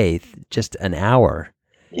a day, just an hour.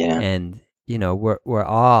 Yeah. And, we're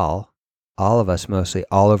all of us mostly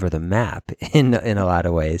all over the map in a lot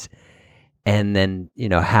of ways. And then,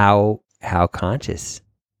 how conscious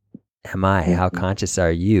am I? How conscious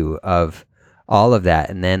are you of all of that?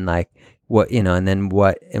 And then like what, and then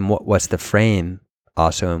what's the frame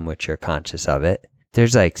also in which you're conscious of it?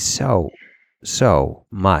 There's like so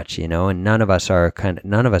much, and none of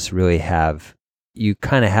us really have, you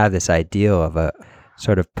kind of have this ideal of a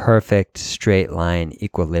sort of perfect straight line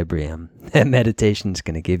equilibrium that meditation's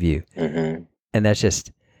going to give you. And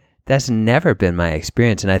that's never been my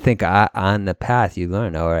experience. And I think on the path you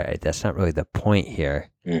learn, all right, that's not really the point here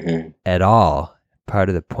at all. Part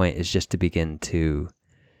of the point is just to begin to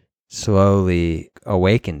slowly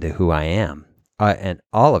awaken to who I am and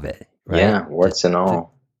all of it. Right? Yeah, warts and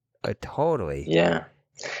all. Totally. Yeah.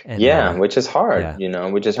 And, which is hard,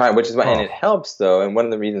 which is why, and it helps though. And one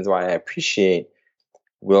of the reasons why I appreciate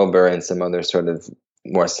Wilber and some other sort of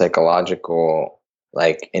more psychological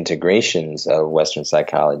like integrations of Western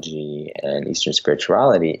psychology and Eastern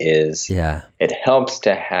spirituality is it helps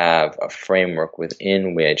to have a framework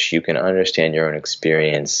within which you can understand your own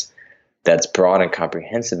experience that's broad and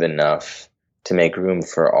comprehensive enough to make room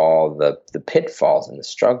for all the pitfalls and the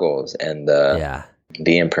struggles and the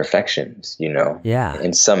imperfections,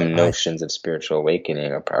 and some notions of spiritual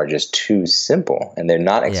awakening are just too simple and they're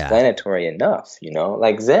not explanatory enough,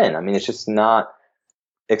 like Zen. I mean, it's just not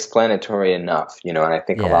explanatory enough, and I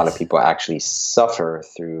think a lot of people actually suffer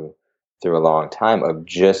through a long time of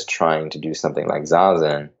just trying to do something like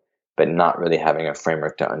Zazen, but not really having a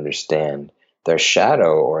framework to understand their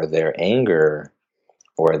shadow or their anger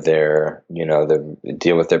or their, the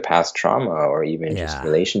deal with their past trauma or even just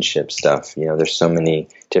relationship stuff. There's so many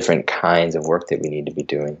different kinds of work that we need to be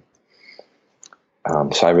doing.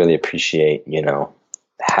 So I really appreciate,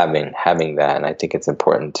 having that. And I think it's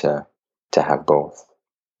important to have both.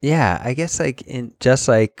 Yeah, I guess just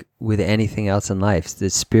like with anything else in life, the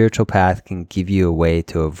spiritual path can give you a way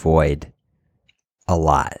to avoid a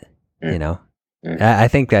lot, I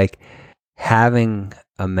think like having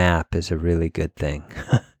a map is a really good thing.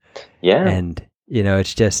 And,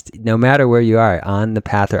 it's just no matter where you are, on the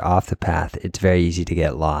path or off the path, it's very easy to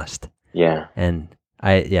get lost. Yeah. And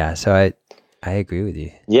so I agree with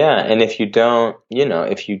you. Yeah. And if you don't,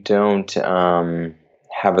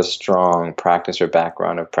 have a strong practice or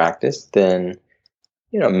background of practice, then,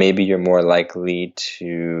 maybe you're more likely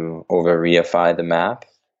to over-reify the map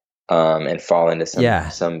and fall into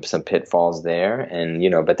some pitfalls there. And,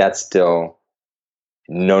 but that's still,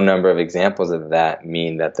 no number of examples of that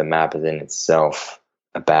mean that the map is in itself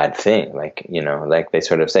a bad thing. Like, like they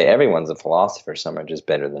sort of say, everyone's a philosopher. Some are just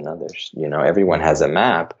better than others. Everyone has a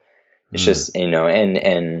map. It's just,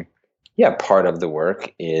 and part of the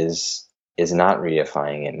work is not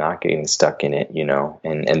reifying it, not getting stuck in it,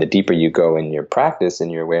 and the deeper you go in your practice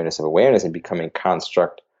and your awareness of awareness and becoming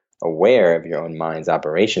construct aware of your own mind's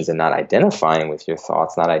operations and not identifying with your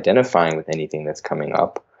thoughts, not identifying with anything that's coming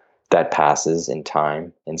up that passes in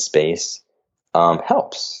time and space,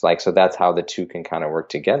 helps. Like, so that's how the two can kind of work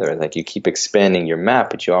together. Like you keep expanding your map,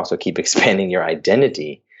 but you also keep expanding your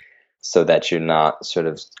identity so that you're not sort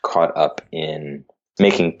of caught up in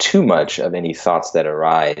making too much of any thoughts that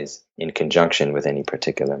arise in conjunction with any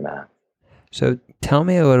particular math. So tell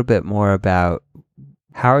me a little bit more about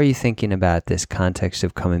how are you thinking about this context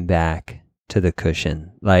of coming back to the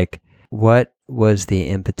cushion? Like, what was the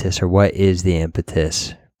impetus, or what is the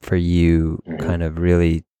impetus for you kind of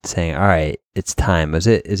really saying, all right, it's time? Is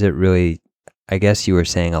it really, I guess you were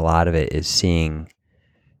saying a lot of it is seeing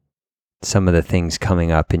some of the things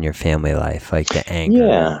coming up in your family life, like the anger.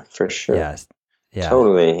 Yeah, for sure. Yes. Yeah.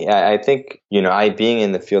 Totally. I think, I being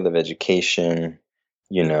in the field of education,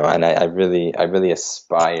 and I really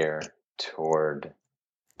aspire toward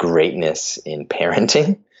greatness in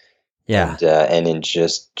parenting. Yeah. And in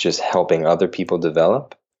just helping other people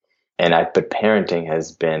develop. But parenting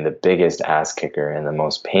has been the biggest ass kicker and the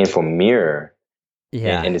most painful mirror.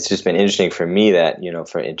 Yeah. And it's just been interesting for me that,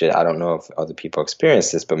 I don't know if other people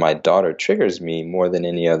experience this, but my daughter triggers me more than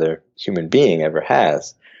any other human being ever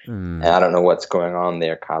has. And I don't know what's going on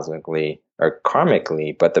there cosmically or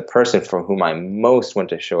karmically, but the person for whom I most want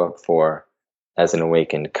to show up for as an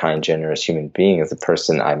awakened, kind, generous human being is the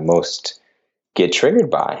person I most get triggered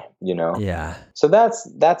by, Yeah. So that's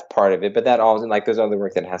part of it, but that also, like, there's other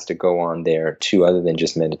work that has to go on there too, other than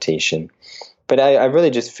just meditation. But I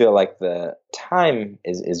really just feel like the time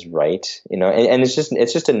is right, and it's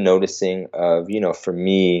just a noticing of, for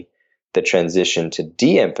me, the transition to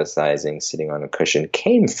de-emphasizing sitting on a cushion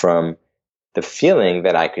came from the feeling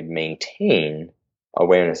that I could maintain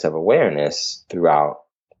awareness of awareness throughout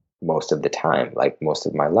most of the time, like most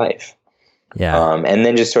of my life. Yeah. And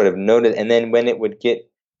then just sort of notice, and then when it would get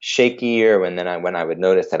shakier, when I would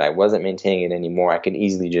notice that I wasn't maintaining it anymore, I could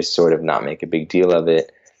easily just sort of not make a big deal of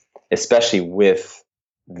it, especially with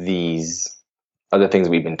these other things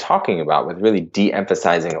we've been talking about, with really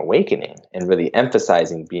de-emphasizing awakening and really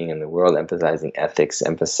emphasizing being in the world, emphasizing ethics,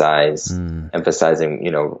 emphasizing,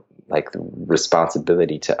 like the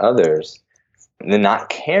responsibility to others, and then not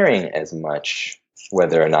caring as much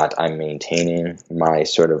whether or not I'm maintaining my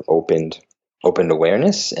sort of open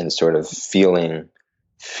awareness and sort of feeling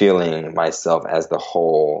myself as the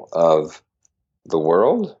whole of the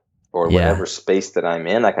world or whatever space that I'm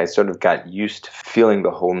in. Like, I sort of got used to feeling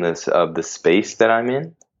the wholeness of the space that I'm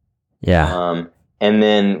in. Yeah. And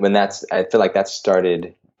then I feel like that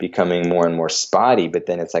started becoming more and more spotty, but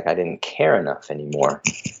then it's like I didn't care enough anymore.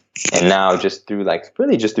 And now just through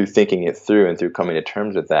thinking it through and through coming to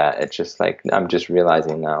terms with that, it's just like, I'm just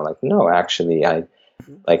realizing now, like, no, actually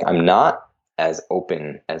I'm not as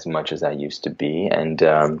open as much as I used to be. And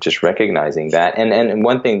just recognizing that. And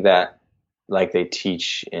one thing that, like, they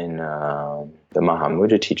teach in the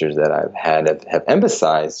Mahamudra teachers that I've had have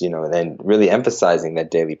emphasized, and really emphasizing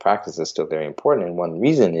that daily practice is still very important. And one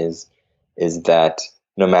reason is that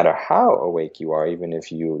no matter how awake you are, even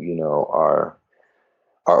if you are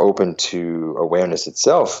open to awareness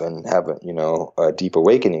itself and have a deep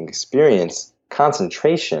awakening experience,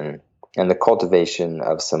 concentration and the cultivation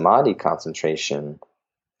of samadhi concentration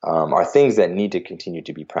are things that need to continue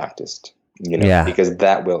to be practiced. Because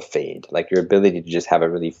that will fade. Like, your ability to just have a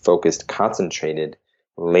really focused, concentrated,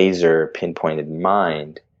 laser pinpointed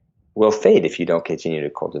mind will fade if you don't continue to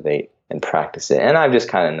cultivate and practice it. And I've just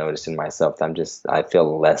kind of noticed in myself that I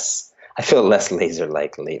feel less laser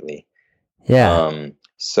like lately. Yeah.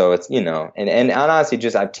 So it's, and honestly,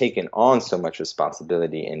 just I've taken on so much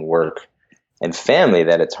responsibility in work and family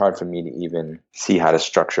that it's hard for me to even see how to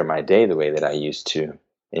structure my day the way that I used to,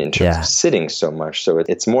 in terms of sitting so much. So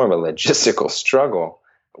it's more of a logistical struggle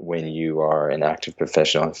when you are an active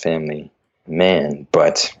professional and family man.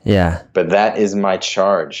 But that is my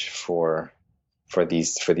charge for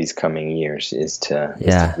these coming years, is to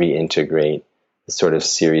reintegrate the sort of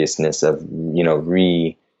seriousness of,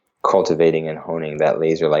 cultivating and honing that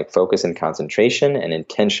laser-like focus and concentration, and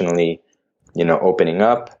intentionally, opening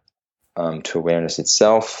up to awareness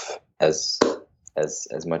itself as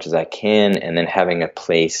much as I can, and then having a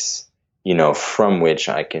place, from which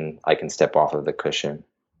I can step off of the cushion.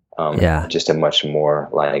 Just a much more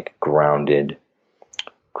like grounded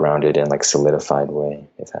and like solidified way,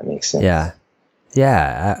 if that makes sense.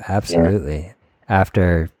 Yeah, absolutely. Yeah.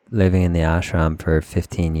 After living in the ashram for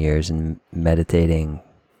 15 years and meditating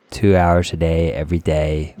 2 hours a day, every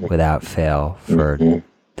day, without fail for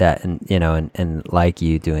that, and and like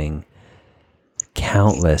you, doing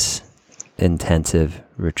countless intensive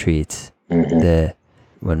retreats.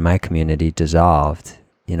 When my community dissolved,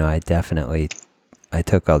 I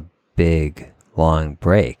took a big long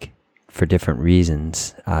break for different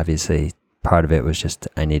reasons. Obviously, part of it was just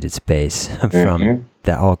I needed space from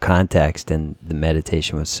that whole context, and the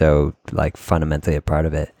meditation was so like fundamentally a part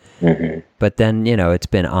of it. But then, it's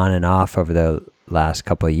been on and off over the last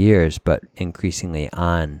couple of years, but increasingly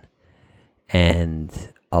on. And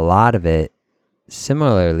a lot of it,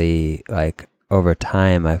 similarly, like over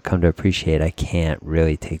time, I've come to appreciate I can't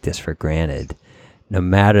really take this for granted. No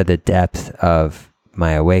matter the depth of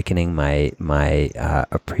my awakening, my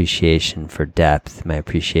appreciation for depth, my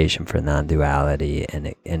appreciation for non-duality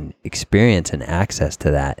and experience and access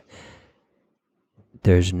to that,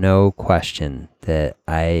 there's no question that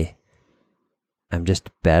I'm just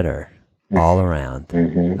better all around.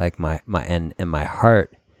 Like my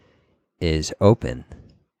heart is open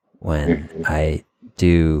when I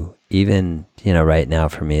do, even, right now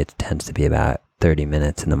for me, it tends to be about 30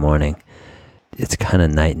 minutes in the morning. It's kind of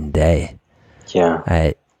night and day.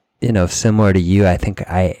 Yeah. Similar to you, I think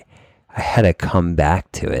I had to come back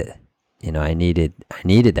to it. I needed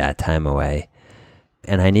that time away,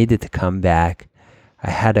 and I needed to come back. I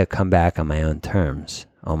had to come back on my own terms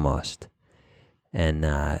almost. And,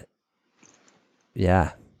 I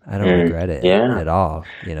don't regret it at all,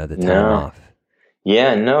 the time off.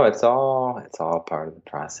 Yeah, no, it's all part of the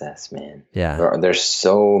process, man. Yeah. There's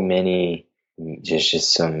so many, just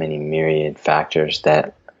so many myriad factors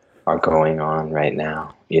that are going on right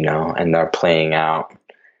now, and are playing out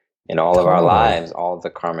in all of our lives, all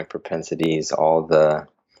the karmic propensities, all the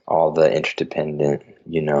interdependent,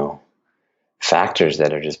 factors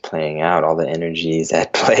that are just playing out, all the energies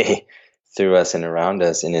at play through us and around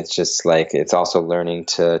us. And it's just like, it's also learning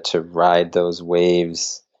to ride those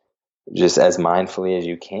waves just as mindfully as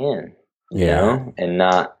you can, you know, and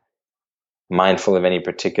not mindful of any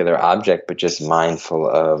particular object, but just mindful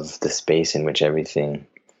of the space in which everything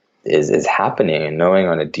is happening, and knowing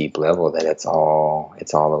on a deep level that it's all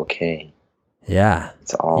okay. Yeah.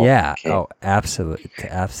 It's all okay. Oh, absolutely.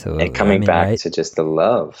 And coming back to just the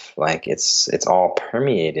love, like it's all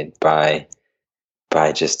permeated by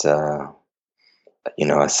just a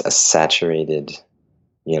saturated,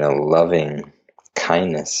 loving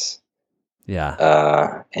kindness.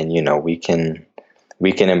 Yeah. And we can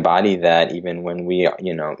embody that even when we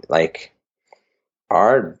like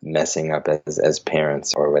are messing up as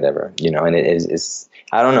parents or whatever, and it is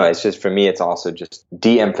I don't know, it's just, for me, it's also just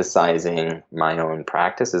de-emphasizing my own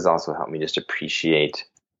practice has also helped me just appreciate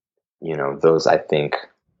those, I think,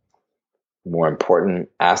 more important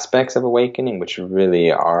aspects of awakening, which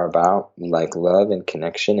really are about like love and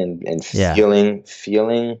connection and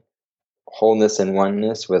feeling wholeness and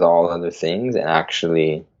oneness with all other things, and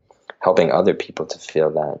actually helping other people to feel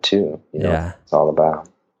that too. It's all about.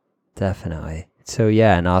 Definitely. So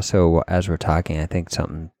and also as we're talking, I think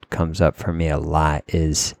something comes up for me a lot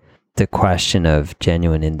is the question of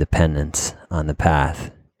genuine independence on the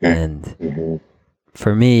path. And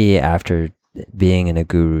for me, after being in a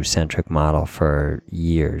guru-centric model for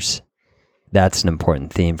years, that's an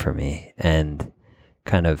important theme for me, and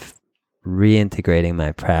kind of reintegrating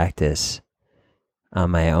my practice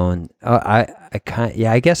on my own.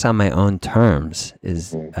 I guess on my own terms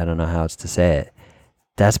is, I don't know how else to say it.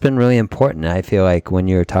 That's been really important. I feel like when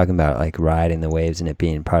you were talking about like riding the waves and it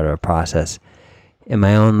being part of a process in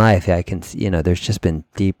my own life, I can, there's just been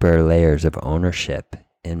deeper layers of ownership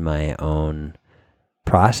in my own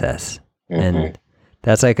process. And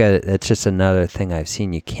that's that's just another thing I've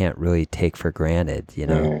seen you can't really take for granted,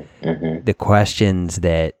 the questions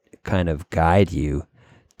that kind of guide you.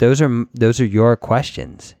 Those are your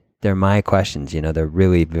questions. They're my questions, they're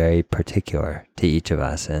really very particular to each of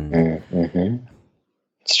us. And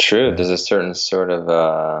it's true. There's a certain sort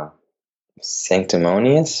of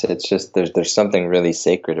sanctimonious. It's just there's something really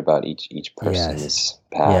sacred about each person's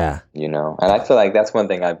path, and I feel like that's one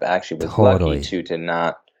thing I've actually was lucky to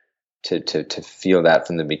not to feel that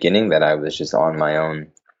from the beginning, that I was just on my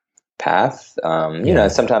own path.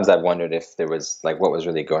 Sometimes I've wondered if there was like, what was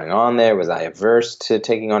really going on there. Was I averse to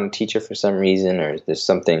taking on a teacher for some reason, or is there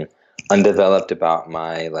something undeveloped about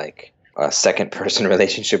my like second person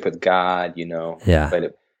relationship with God,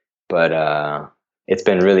 but it's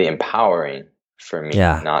been really empowering for me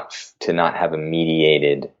not have a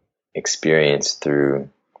mediated experience through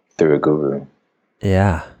a guru.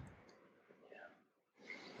 No,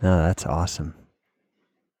 that's awesome.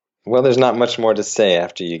 Well, there's not much more to say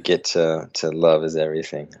after you get to love is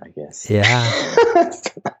everything, I guess.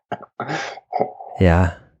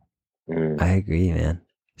 I agree, man.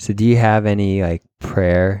 So do you have any like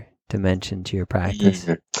prayer dimension to your practice?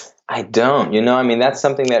 I don't, that's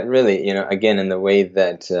something that really, again, in the way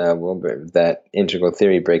that that integral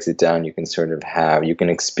theory breaks it down, you can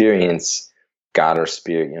experience God or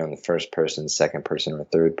spirit, in the first person, second person, or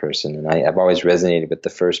third person. And I've always resonated with the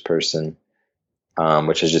first person,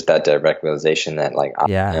 which is just that direct realization that like,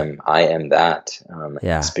 I am that,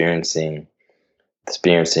 experiencing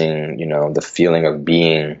experiencing, the feeling of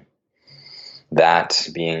being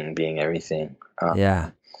being everything.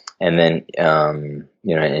 Yeah. And then,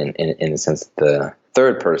 in the sense, the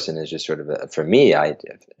third person is just sort of, for me, I've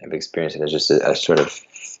experienced it as just a sort of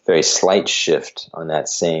very slight shift on that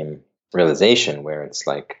same realization, where it's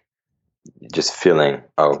like just feeling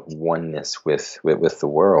a oneness with the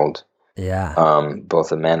world. Yeah. Both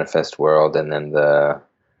the manifest world and then the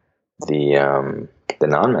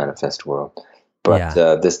non-manifest world.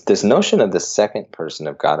 But this notion of the second person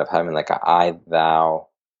of God, of having like a I thou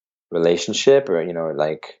relationship, or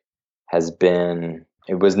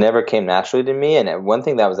it was never came naturally to me. And one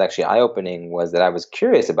thing that was actually eye-opening was that I was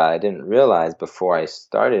curious about. I didn't realize before I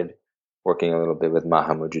started working a little bit with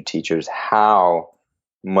Mahamudra teachers how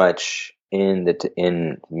much in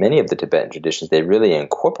many of the Tibetan traditions they really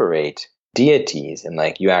incorporate deities, and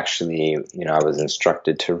like you actually, I was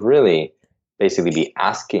instructed to really basically be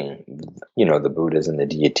asking, the Buddhas and the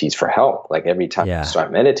deities for help. Like every time you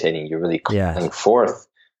start meditating, you're really calling forth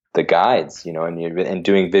the guides, and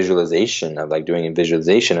doing visualization of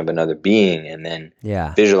another being, and then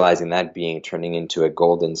visualizing that being turning into a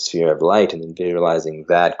golden sphere of light, and then visualizing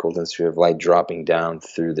that golden sphere of light dropping down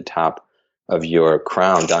through the top of your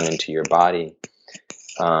crown down into your body.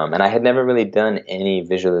 And I had never really done any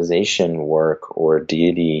visualization work or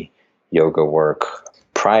deity yoga work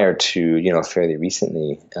prior to, fairly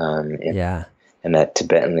recently, in that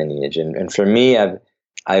Tibetan lineage. And for me, it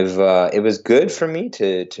was good for me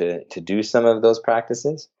to do some of those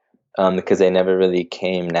practices, because they never really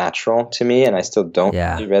came natural to me, and I still don't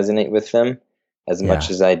really resonate with them as much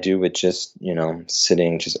as I do with just,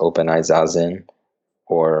 sitting, just open eye zazen,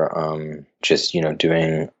 or just,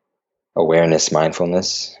 doing awareness,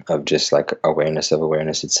 mindfulness of just like awareness of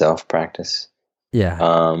awareness itself practice.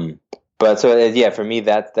 But so for me,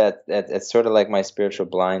 that's sort of like my spiritual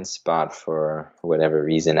blind spot for whatever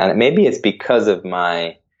reason, and maybe it's because of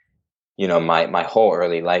my, my whole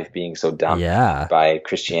early life being so dominated by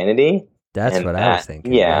Christianity. That's what I was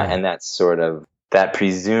thinking. And that's sort of that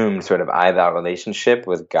presumed sort of I thou relationship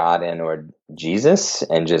with God and or Jesus,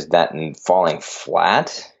 and just that falling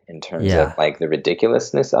flat in terms of like the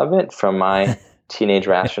ridiculousness of it from my teenage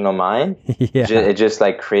rational mind. It just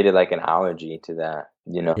like created like an allergy to that,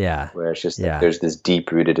 where it's just like there's this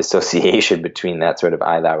deep rooted association between that sort of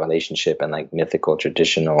I thou relationship and like mythical,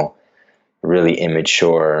 traditional, really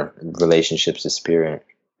immature relationships to spirit.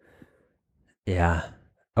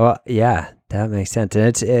 Well, that makes sense.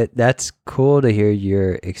 And that's cool to hear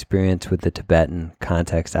your experience with the Tibetan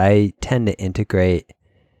context. I tend to integrate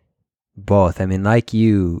both. I mean, like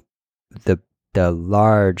you, the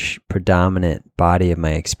large predominant body of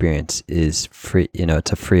my experience is free,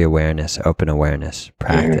 it's a free awareness, open awareness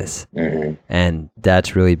practice. And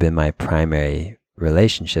that's really been my primary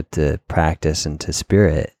relationship to practice and to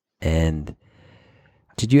spirit. And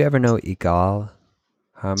did you ever know Igal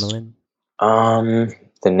Harmelin?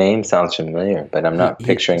 The name sounds familiar, but I'm not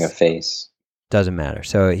picturing a face. Doesn't matter.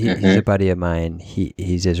 So he's a buddy of mine.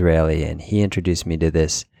 He's Israeli, and he introduced me to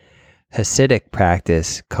this Hasidic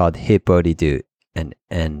practice called Hitbodedut,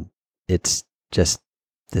 and it's just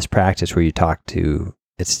this practice where you talk to,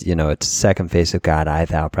 it's second face of God, I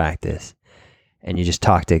thou practice, and you just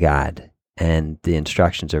talk to God, and the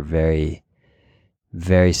instructions are very,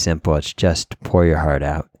 very simple. It's just pour your heart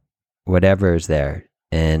out, whatever is there.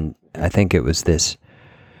 And I think it was this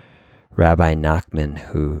Rabbi Nachman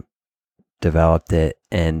who developed it,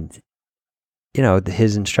 and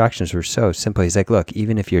his instructions were so simple. He's like, look,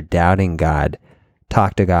 even if you're doubting God,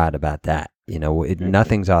 talk to God about that.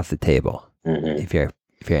 Nothing's off the table. If you're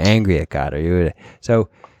angry at God, so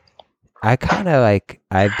I kind of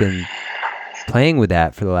I've been playing with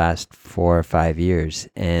that for the last 4 or 5 years,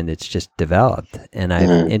 and it's just developed, and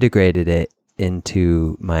I've integrated it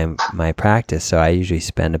into my practice. So I usually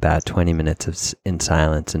spend about 20 minutes in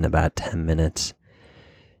silence and about 10 minutes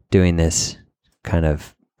doing this kind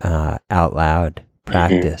of out loud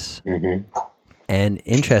practice. And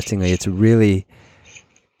interestingly, it's really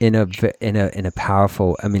in a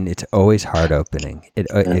powerful, I mean, it's always heart opening.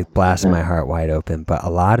 It blasts my heart wide open, but a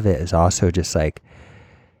lot of it is also just like,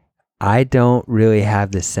 I don't really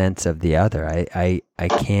have the sense of the other. I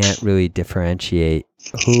can't really differentiate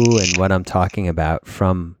who and what I'm talking about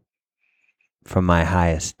from my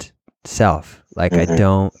highest self. Like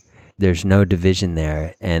there's no division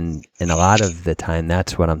there. And a lot of the time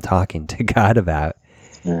that's what I'm talking to God about.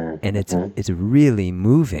 And it's really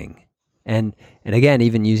moving. And again,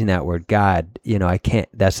 even using that word God, I can't,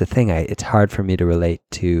 that's the thing. It's hard for me to relate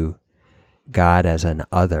to God as an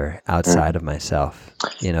other outside of myself,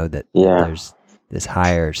 that there's this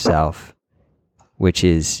higher self, which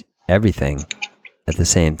is everything, at the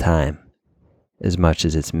same time as much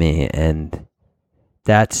as it's me. And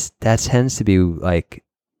that tends to be like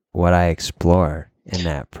what I explore in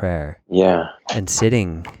that prayer. Yeah. And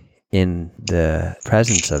sitting in the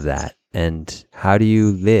presence of that. And how do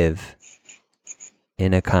you live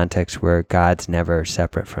in a context where God's never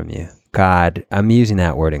separate from you? God, I'm using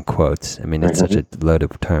that word in quotes. I mean, it's such a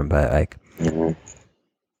loaded term, but like, and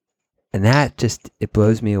that just, it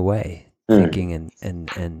blows me away thinking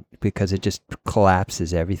and because it just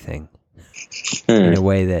collapses everything in a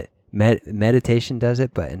way that meditation does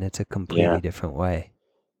it, but and it's a completely different way.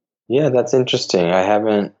 Yeah, that's interesting. I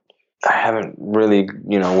haven't really,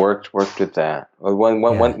 worked with that.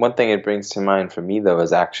 One thing it brings to mind for me though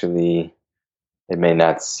is actually, it may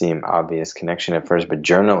not seem obvious connection at first, but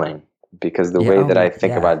journaling, because the way that I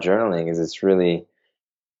think about journaling is it's really,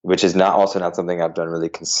 which is not something I've done really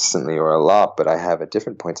consistently or a lot, but I have at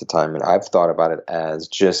different points of time, and I've thought about it as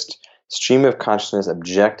just stream of consciousness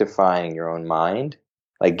objectifying your own mind,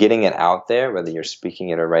 like getting it out there, whether you're speaking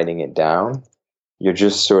it or writing it down. You're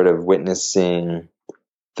just sort of witnessing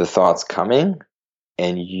the thoughts coming,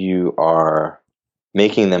 and you are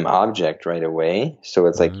making them object right away. So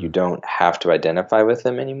it's like you don't have to identify with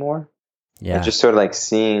them anymore. Yeah. And just sort of like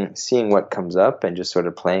seeing what comes up and just sort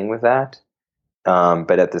of playing with that.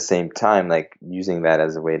 But at the same time, like using that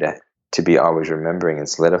as a way to be always remembering and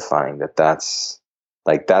solidifying that's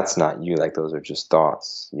not you, like those are just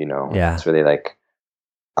thoughts, Yeah. It's really like,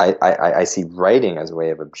 I see writing as a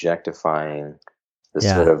way of objectifying the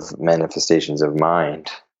sort of manifestations of mind.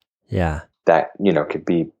 Yeah. That, could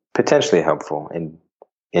be potentially helpful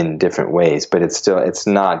in different ways, but it's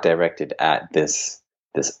not directed at this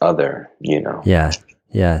other, Yeah.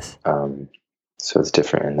 Yes. So it's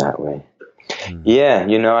different in that way. Yeah,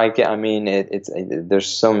 there's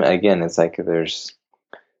so, again, it's like there's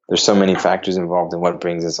so many factors involved in what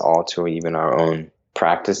brings us all to even our own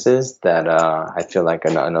practices that I feel like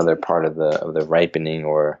another part of the ripening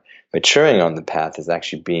or maturing on the path is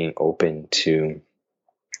actually being open to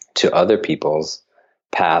other people's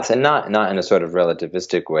paths, and not in a sort of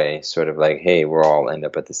relativistic way, sort of like, hey, we're all end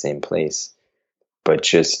up at the same place, but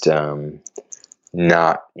just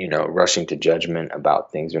not, rushing to judgment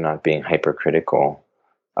about things, or not being hypercritical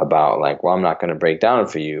about like, well, I'm not going to break down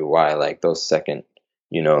for you why like those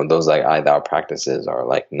those like I thou practices are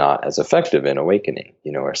like not as effective in awakening,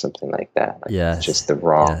 or something like that. Like, it's just the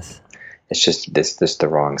wrong, it's just this the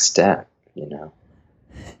wrong step, Yeah.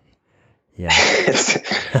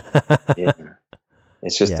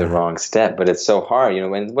 It's just the wrong step, but it's so hard,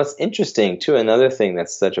 and what's interesting too, another thing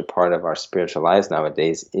that's such a part of our spiritual lives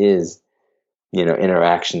nowadays is,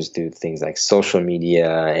 interactions through things like social media,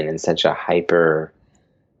 and in such a hyper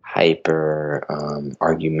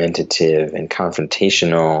argumentative and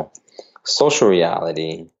confrontational social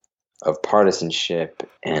reality of partisanship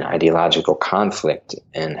and ideological conflict,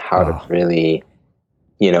 and how to really,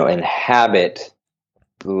 inhabit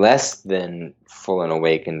less than full and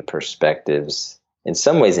awakened perspectives, in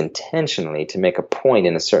some ways intentionally, to make a point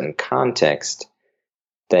in a certain context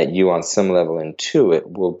that you on some level intuit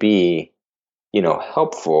will be,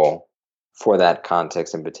 helpful for that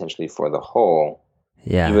context and potentially for the whole.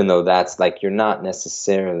 Yeah. Even though that's like, you're not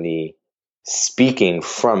necessarily speaking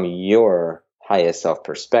from your highest self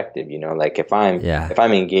perspective, like if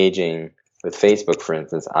I'm engaging with Facebook, for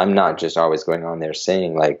instance, I'm not just always going on there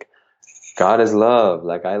saying like, God is love,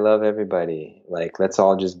 like I love everybody, like let's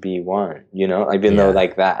all just be one, even though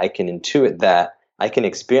like that, I can intuit that, I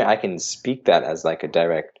can speak that as like a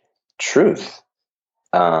direct truth.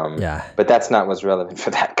 But that's not what's relevant for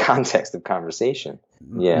that context of conversation.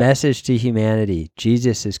 Yeah. Message to humanity,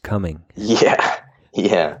 Jesus is coming. Yeah.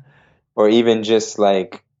 Yeah. Or even just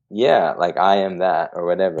like, like I am that or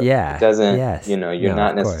whatever. Yeah. It doesn't, you're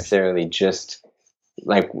not necessarily just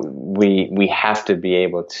like, we have to be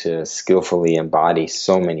able to skillfully embody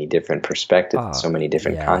so many different perspectives, so many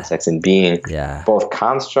different contexts, and being both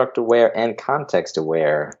construct aware and context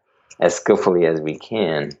aware as skillfully as we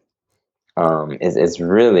can. Is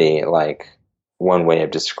really like one way of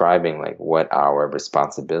describing like what our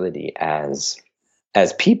responsibility as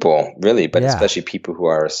people really, but especially people who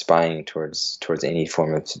are aspiring towards any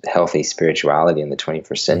form of healthy spirituality in the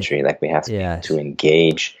 21st century. Like we have to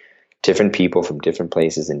engage different people from different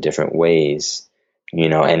places in different ways,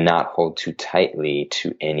 and not hold too tightly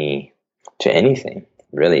to anything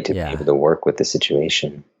really, to be able to work with the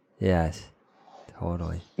situation. Yes,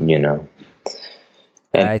 totally.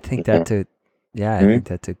 And I think that's I think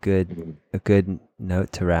that's a good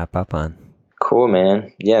note to wrap up on. Cool,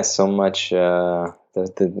 man. Yeah, so much.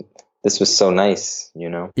 This was so nice,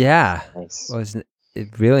 Yeah. Nice.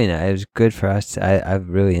 really nice. It was good for us. I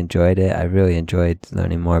really enjoyed it. I really enjoyed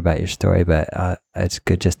learning more about your story, but it's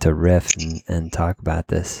good just to riff and talk about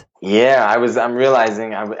this. Yeah, I'm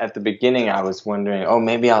realizing at the beginning I was wondering, oh,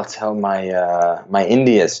 maybe I'll tell my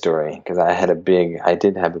India story, because I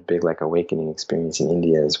did have a big like awakening experience in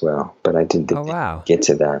India as well, but I didn't Wow. get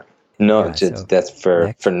to that. No, Yeah, so that's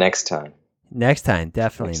for next time. Next time,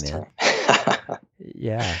 definitely, Next man. time.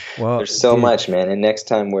 Yeah. Well, there's so dude, much, man. And next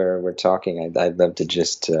time we're talking, I'd love to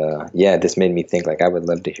just this made me think like I would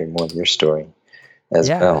love to hear more of your story as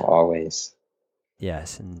well, always.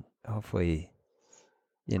 Yes, and hopefully,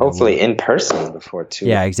 hopefully in person before too.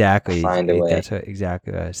 Yeah, exactly. Find a way. That's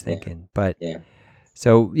exactly what I was thinking. But yeah.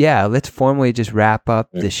 So let's formally just wrap up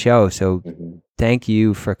the show. So thank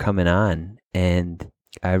you for coming on, and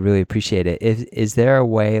I really appreciate it. Is there a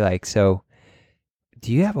way, like, so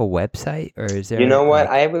do you have a website, or is there? You know what?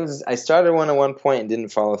 I started one at one point and didn't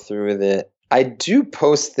follow through with it. I do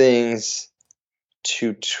post things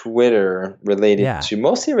to Twitter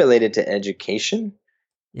mostly related to education,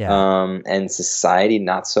 and society,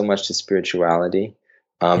 not so much to spirituality.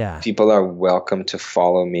 People are welcome to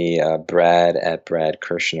follow me, Brad at Brad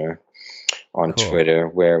Kershner on Twitter,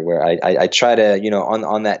 where I try to,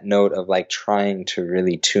 on that note of like trying to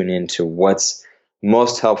really tune into what's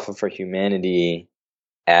most helpful for humanity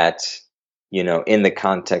in the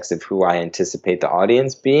context of who I anticipate the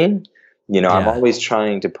audience being. I'm always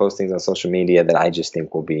trying to post things on social media that I just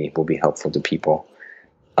think will be helpful to people.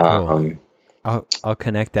 Cool. I'll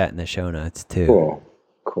connect that in the show notes too.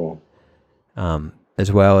 Cool. As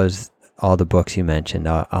well as all the books you mentioned,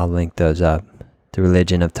 I'll link those up. The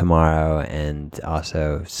Religion of Tomorrow, and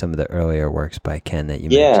also some of the earlier works by Ken that you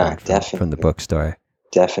mentioned from the bookstore.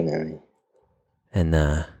 Definitely.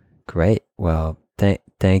 And great. Well,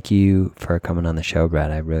 thank you for coming on the show,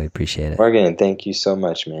 Brad. I really appreciate it. Morgan, thank you so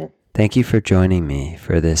much, man. Thank you for joining me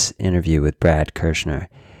for this interview with Brad Kershner.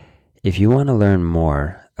 If you want to learn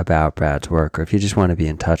more about Brad's work, or if you just want to be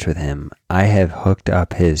in touch with him, I have hooked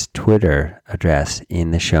up his Twitter address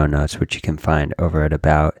in the show notes, which you can find over at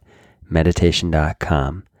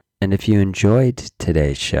aboutmeditation.com. And if you enjoyed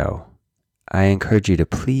today's show, I encourage you to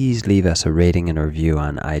please leave us a rating and a review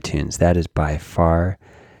on iTunes. That is by far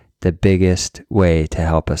the biggest way to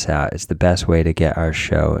help us out. It's the best way to get our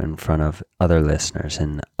show in front of other listeners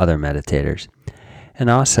and other meditators.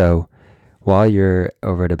 And also, while you're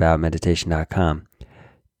over at aboutmeditation.com,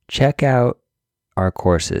 check out our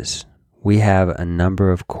courses. We have a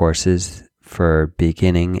number of courses for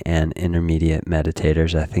beginning and intermediate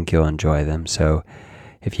meditators. I think you'll enjoy them. So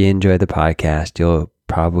if you enjoy the podcast, you'll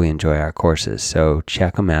probably enjoy our courses. So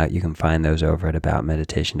check them out. You can find those over at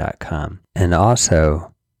aboutmeditation.com. And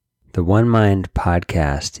also, the One Mind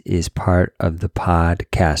podcast is part of the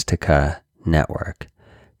Podcastica network.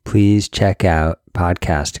 Please check out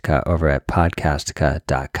Podcastica over at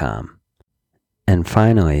podcastica.com. And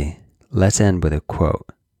finally, let's end with a quote.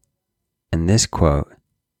 And this quote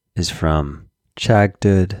is from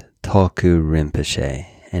Chagdud Tulku Rinpoche.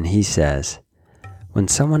 And he says, "When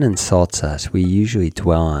someone insults us, we usually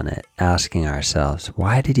dwell on it, asking ourselves,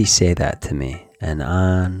 why did he say that to me? And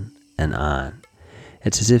on and on.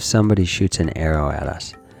 It's as if somebody shoots an arrow at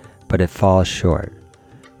us, but it falls short.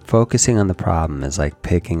 Focusing on the problem is like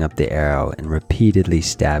picking up the arrow and repeatedly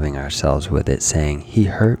stabbing ourselves with it, saying, he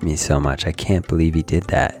hurt me so much, I can't believe he did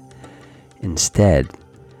that. Instead,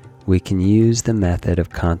 we can use the method of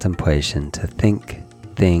contemplation to think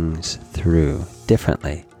things through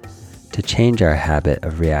differently, to change our habit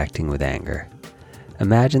of reacting with anger.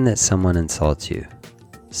 Imagine that someone insults you.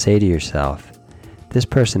 Say to yourself, this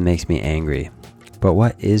person makes me angry, but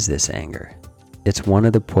what is this anger? It's one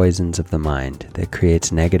of the poisons of the mind that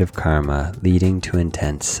creates negative karma, leading to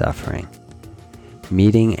intense suffering.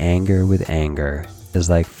 Meeting anger with anger is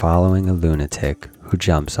like following a lunatic who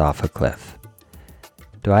jumps off a cliff.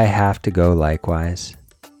 Do I have to go likewise?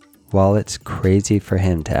 While it's crazy for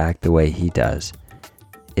him to act the way he does,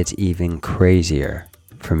 it's even crazier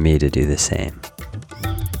for me to do the same."